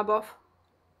 99 and above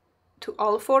to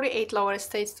all 48 lower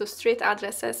states to street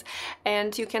addresses,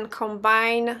 and you can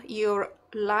combine your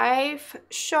live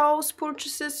shows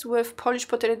purchases with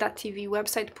PolishPottery.tv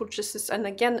website purchases. And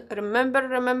again,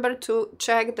 remember to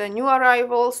check the new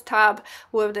arrivals tab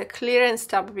with the clearance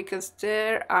tab, because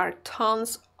there are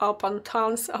tons upon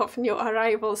tons of new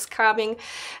arrivals coming,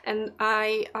 and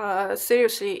I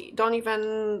seriously don't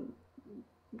even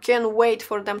can wait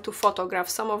for them to photograph.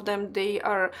 Some of them, they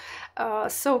are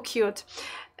so cute.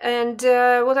 And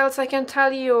what else I can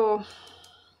tell you?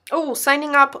 Oh,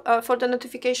 signing up for the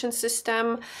notification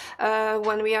system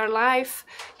when we are live,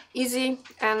 easy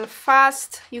and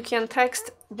fast. You can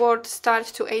text word start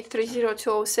to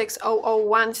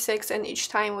 830-206-0016, and each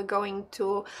time we're going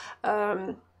to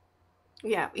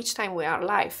each time we are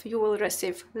live, you will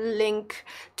receive link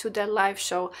to the live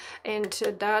show. And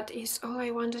that is all I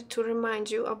wanted to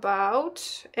remind you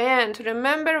about. And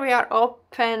remember, we are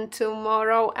open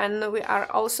tomorrow, and we are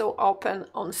also open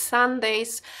on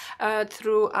Sundays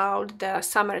throughout the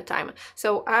summertime.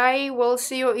 So I will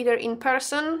see you either in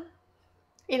person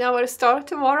in our store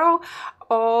tomorrow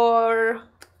or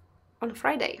on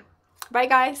Friday. Bye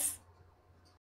guys.